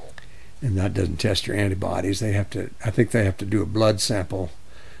 And that doesn't test your antibodies. I think they have to do a blood sample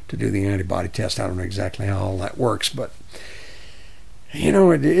to do the antibody test. I don't know exactly how all that works, but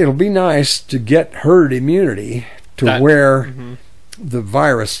it'll be nice to get herd immunity where the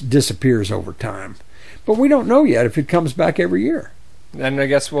virus disappears over time. But we don't know yet if it comes back every year. And I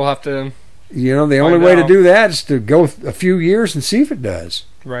guess we'll have to. The only way to do that is to go a few years and see if it does.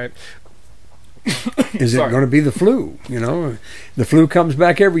 Right. Is it going to be the flu? The flu comes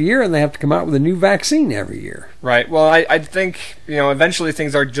back every year, and they have to come out with a new vaccine every year. Right. Well, I think eventually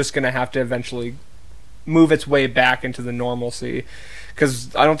things are just going to have to eventually move its way back into the normalcy,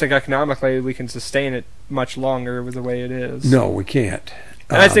 because I don't think economically we can sustain it much longer with the way it is. No, we can't.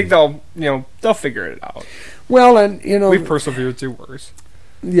 And I think they'll figure it out. Well, and we've persevered through worse.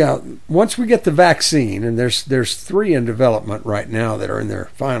 Yeah, once we get the vaccine, and there's 3 in development right now that are in their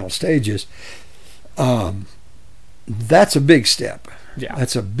final stages. That's a big step. Yeah,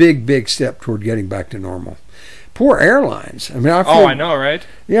 that's a big step toward getting back to normal. Poor airlines. I mean, I know, right?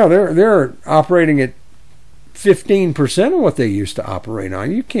 Yeah, they're operating at 15% of what they used to operate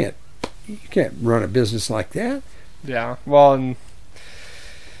on. You can't run a business like that. Yeah, well, and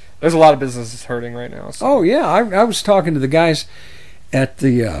there's a lot of businesses hurting right now. So. Oh yeah, I was talking to the guys at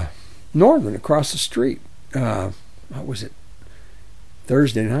the Northern across the street. What was it?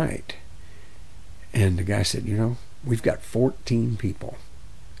 Thursday night. And the guy said, we've got 14 people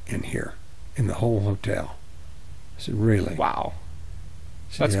in here in the whole hotel. I said, really? Wow.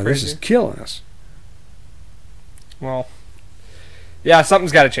 That's crazy. This is killing us. Well, yeah,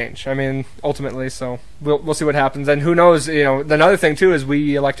 something's got to change. I mean, ultimately, so we'll see what happens. And who knows, another thing, too, is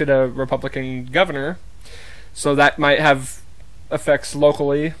we elected a Republican governor, so that might have effects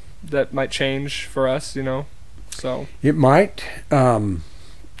locally that might change for us, so. It might.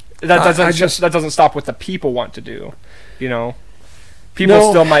 That doesn't stop what the people want to do, People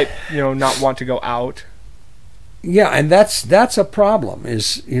still might, not want to go out. Yeah, and that's a problem.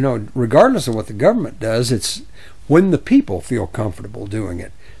 Is regardless of what the government does, it's when the people feel comfortable doing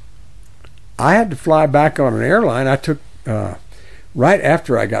it. I had to fly back on an airline. I took right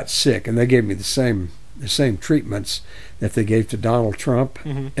after I got sick, and they gave me the same treatments that they gave to Donald Trump,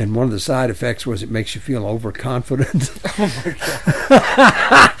 and one of the side effects was it makes you feel overconfident. Oh my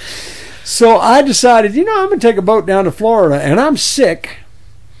God. So I decided, I'm going to take a boat down to Florida, and I'm sick,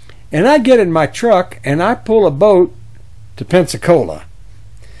 and I get in my truck, and I pull a boat to Pensacola.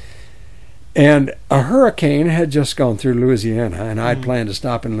 And a hurricane had just gone through Louisiana, and I'd planned to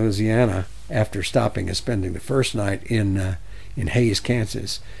stop in Louisiana after stopping and spending the first night in Hays,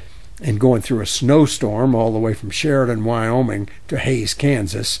 Kansas, and going through a snowstorm all the way from Sheridan, Wyoming to Hays,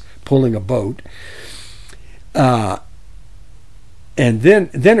 Kansas, pulling a boat. And then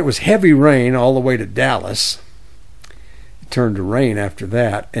it was heavy rain all the way to Dallas. It turned to rain after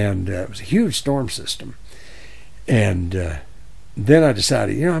that, and it was a huge storm system. And then I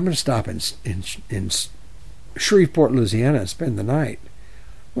decided, I'm going to stop in Shreveport, Louisiana, and spend the night.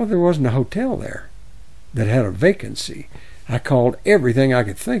 Well, there wasn't a hotel there that had a vacancy. I called everything I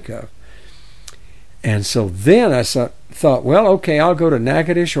could think of. And so then I thought, well, okay, I'll go to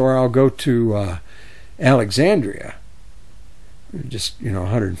Natchitoches or I'll go to Alexandria. Just,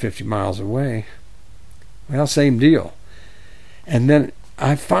 150 miles away. Well, same deal. And then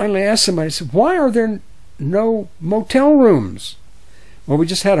I finally asked somebody, I said, why are there no motel rooms? Well, we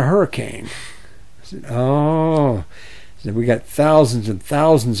just had a hurricane. I said, oh. I said, we got thousands and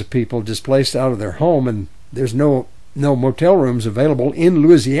thousands of people displaced out of their home, and there's no motel rooms available in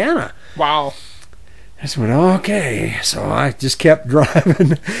Louisiana. Wow. I just went, okay. So I just kept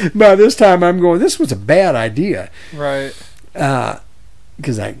driving. By this time, I'm going, this was a bad idea. Right.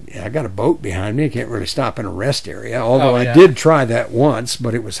 Because I got a boat behind me. I can't really stop in a rest area. Although I did try that once,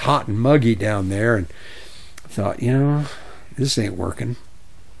 but it was hot and muggy down there. And I thought, this ain't working.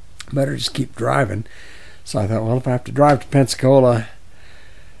 Better just keep driving. So I thought, well, if I have to drive to Pensacola,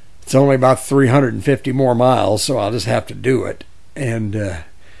 it's only about 350 more miles, so I'll just have to do it. And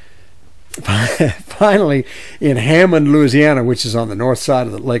finally, in Hammond, Louisiana, which is on the north side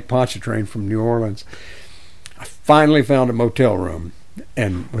of the Lake Pontchartrain from New Orleans, I finally found a motel room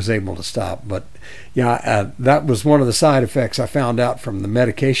and was able to stop. But that was one of the side effects I found out from the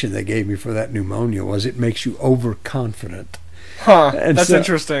medication they gave me for that pneumonia, was it makes you overconfident. Huh, and that's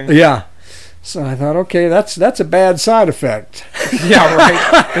interesting. Yeah. So I thought, okay, that's a bad side effect. Yeah,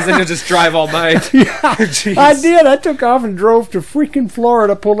 right. Because then you'll just drive all night. Yeah, I did. I took off and drove to freaking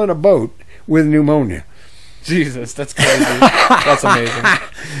Florida pulling a boat with pneumonia. Jesus, that's crazy. That's amazing.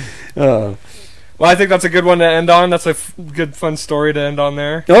 Well, I think that's a good one to end on. That's a good, fun story to end on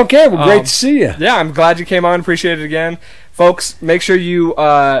there. Okay, well, great to see you. Yeah, I'm glad you came on. Appreciate it again. Folks, make sure you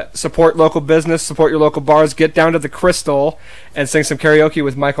support local business, support your local bars. Get down to the Crystal and sing some karaoke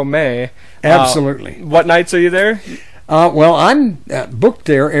with Michael May. Absolutely. What nights are you there? Well, I'm booked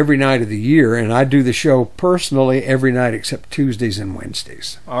there every night of the year, and I do the show personally every night except Tuesdays and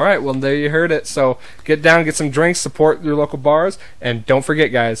Wednesdays. All right, well, there you heard it. So get down, get some drinks, support your local bars, and don't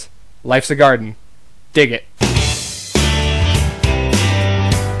forget, guys, life's a garden. Dig it.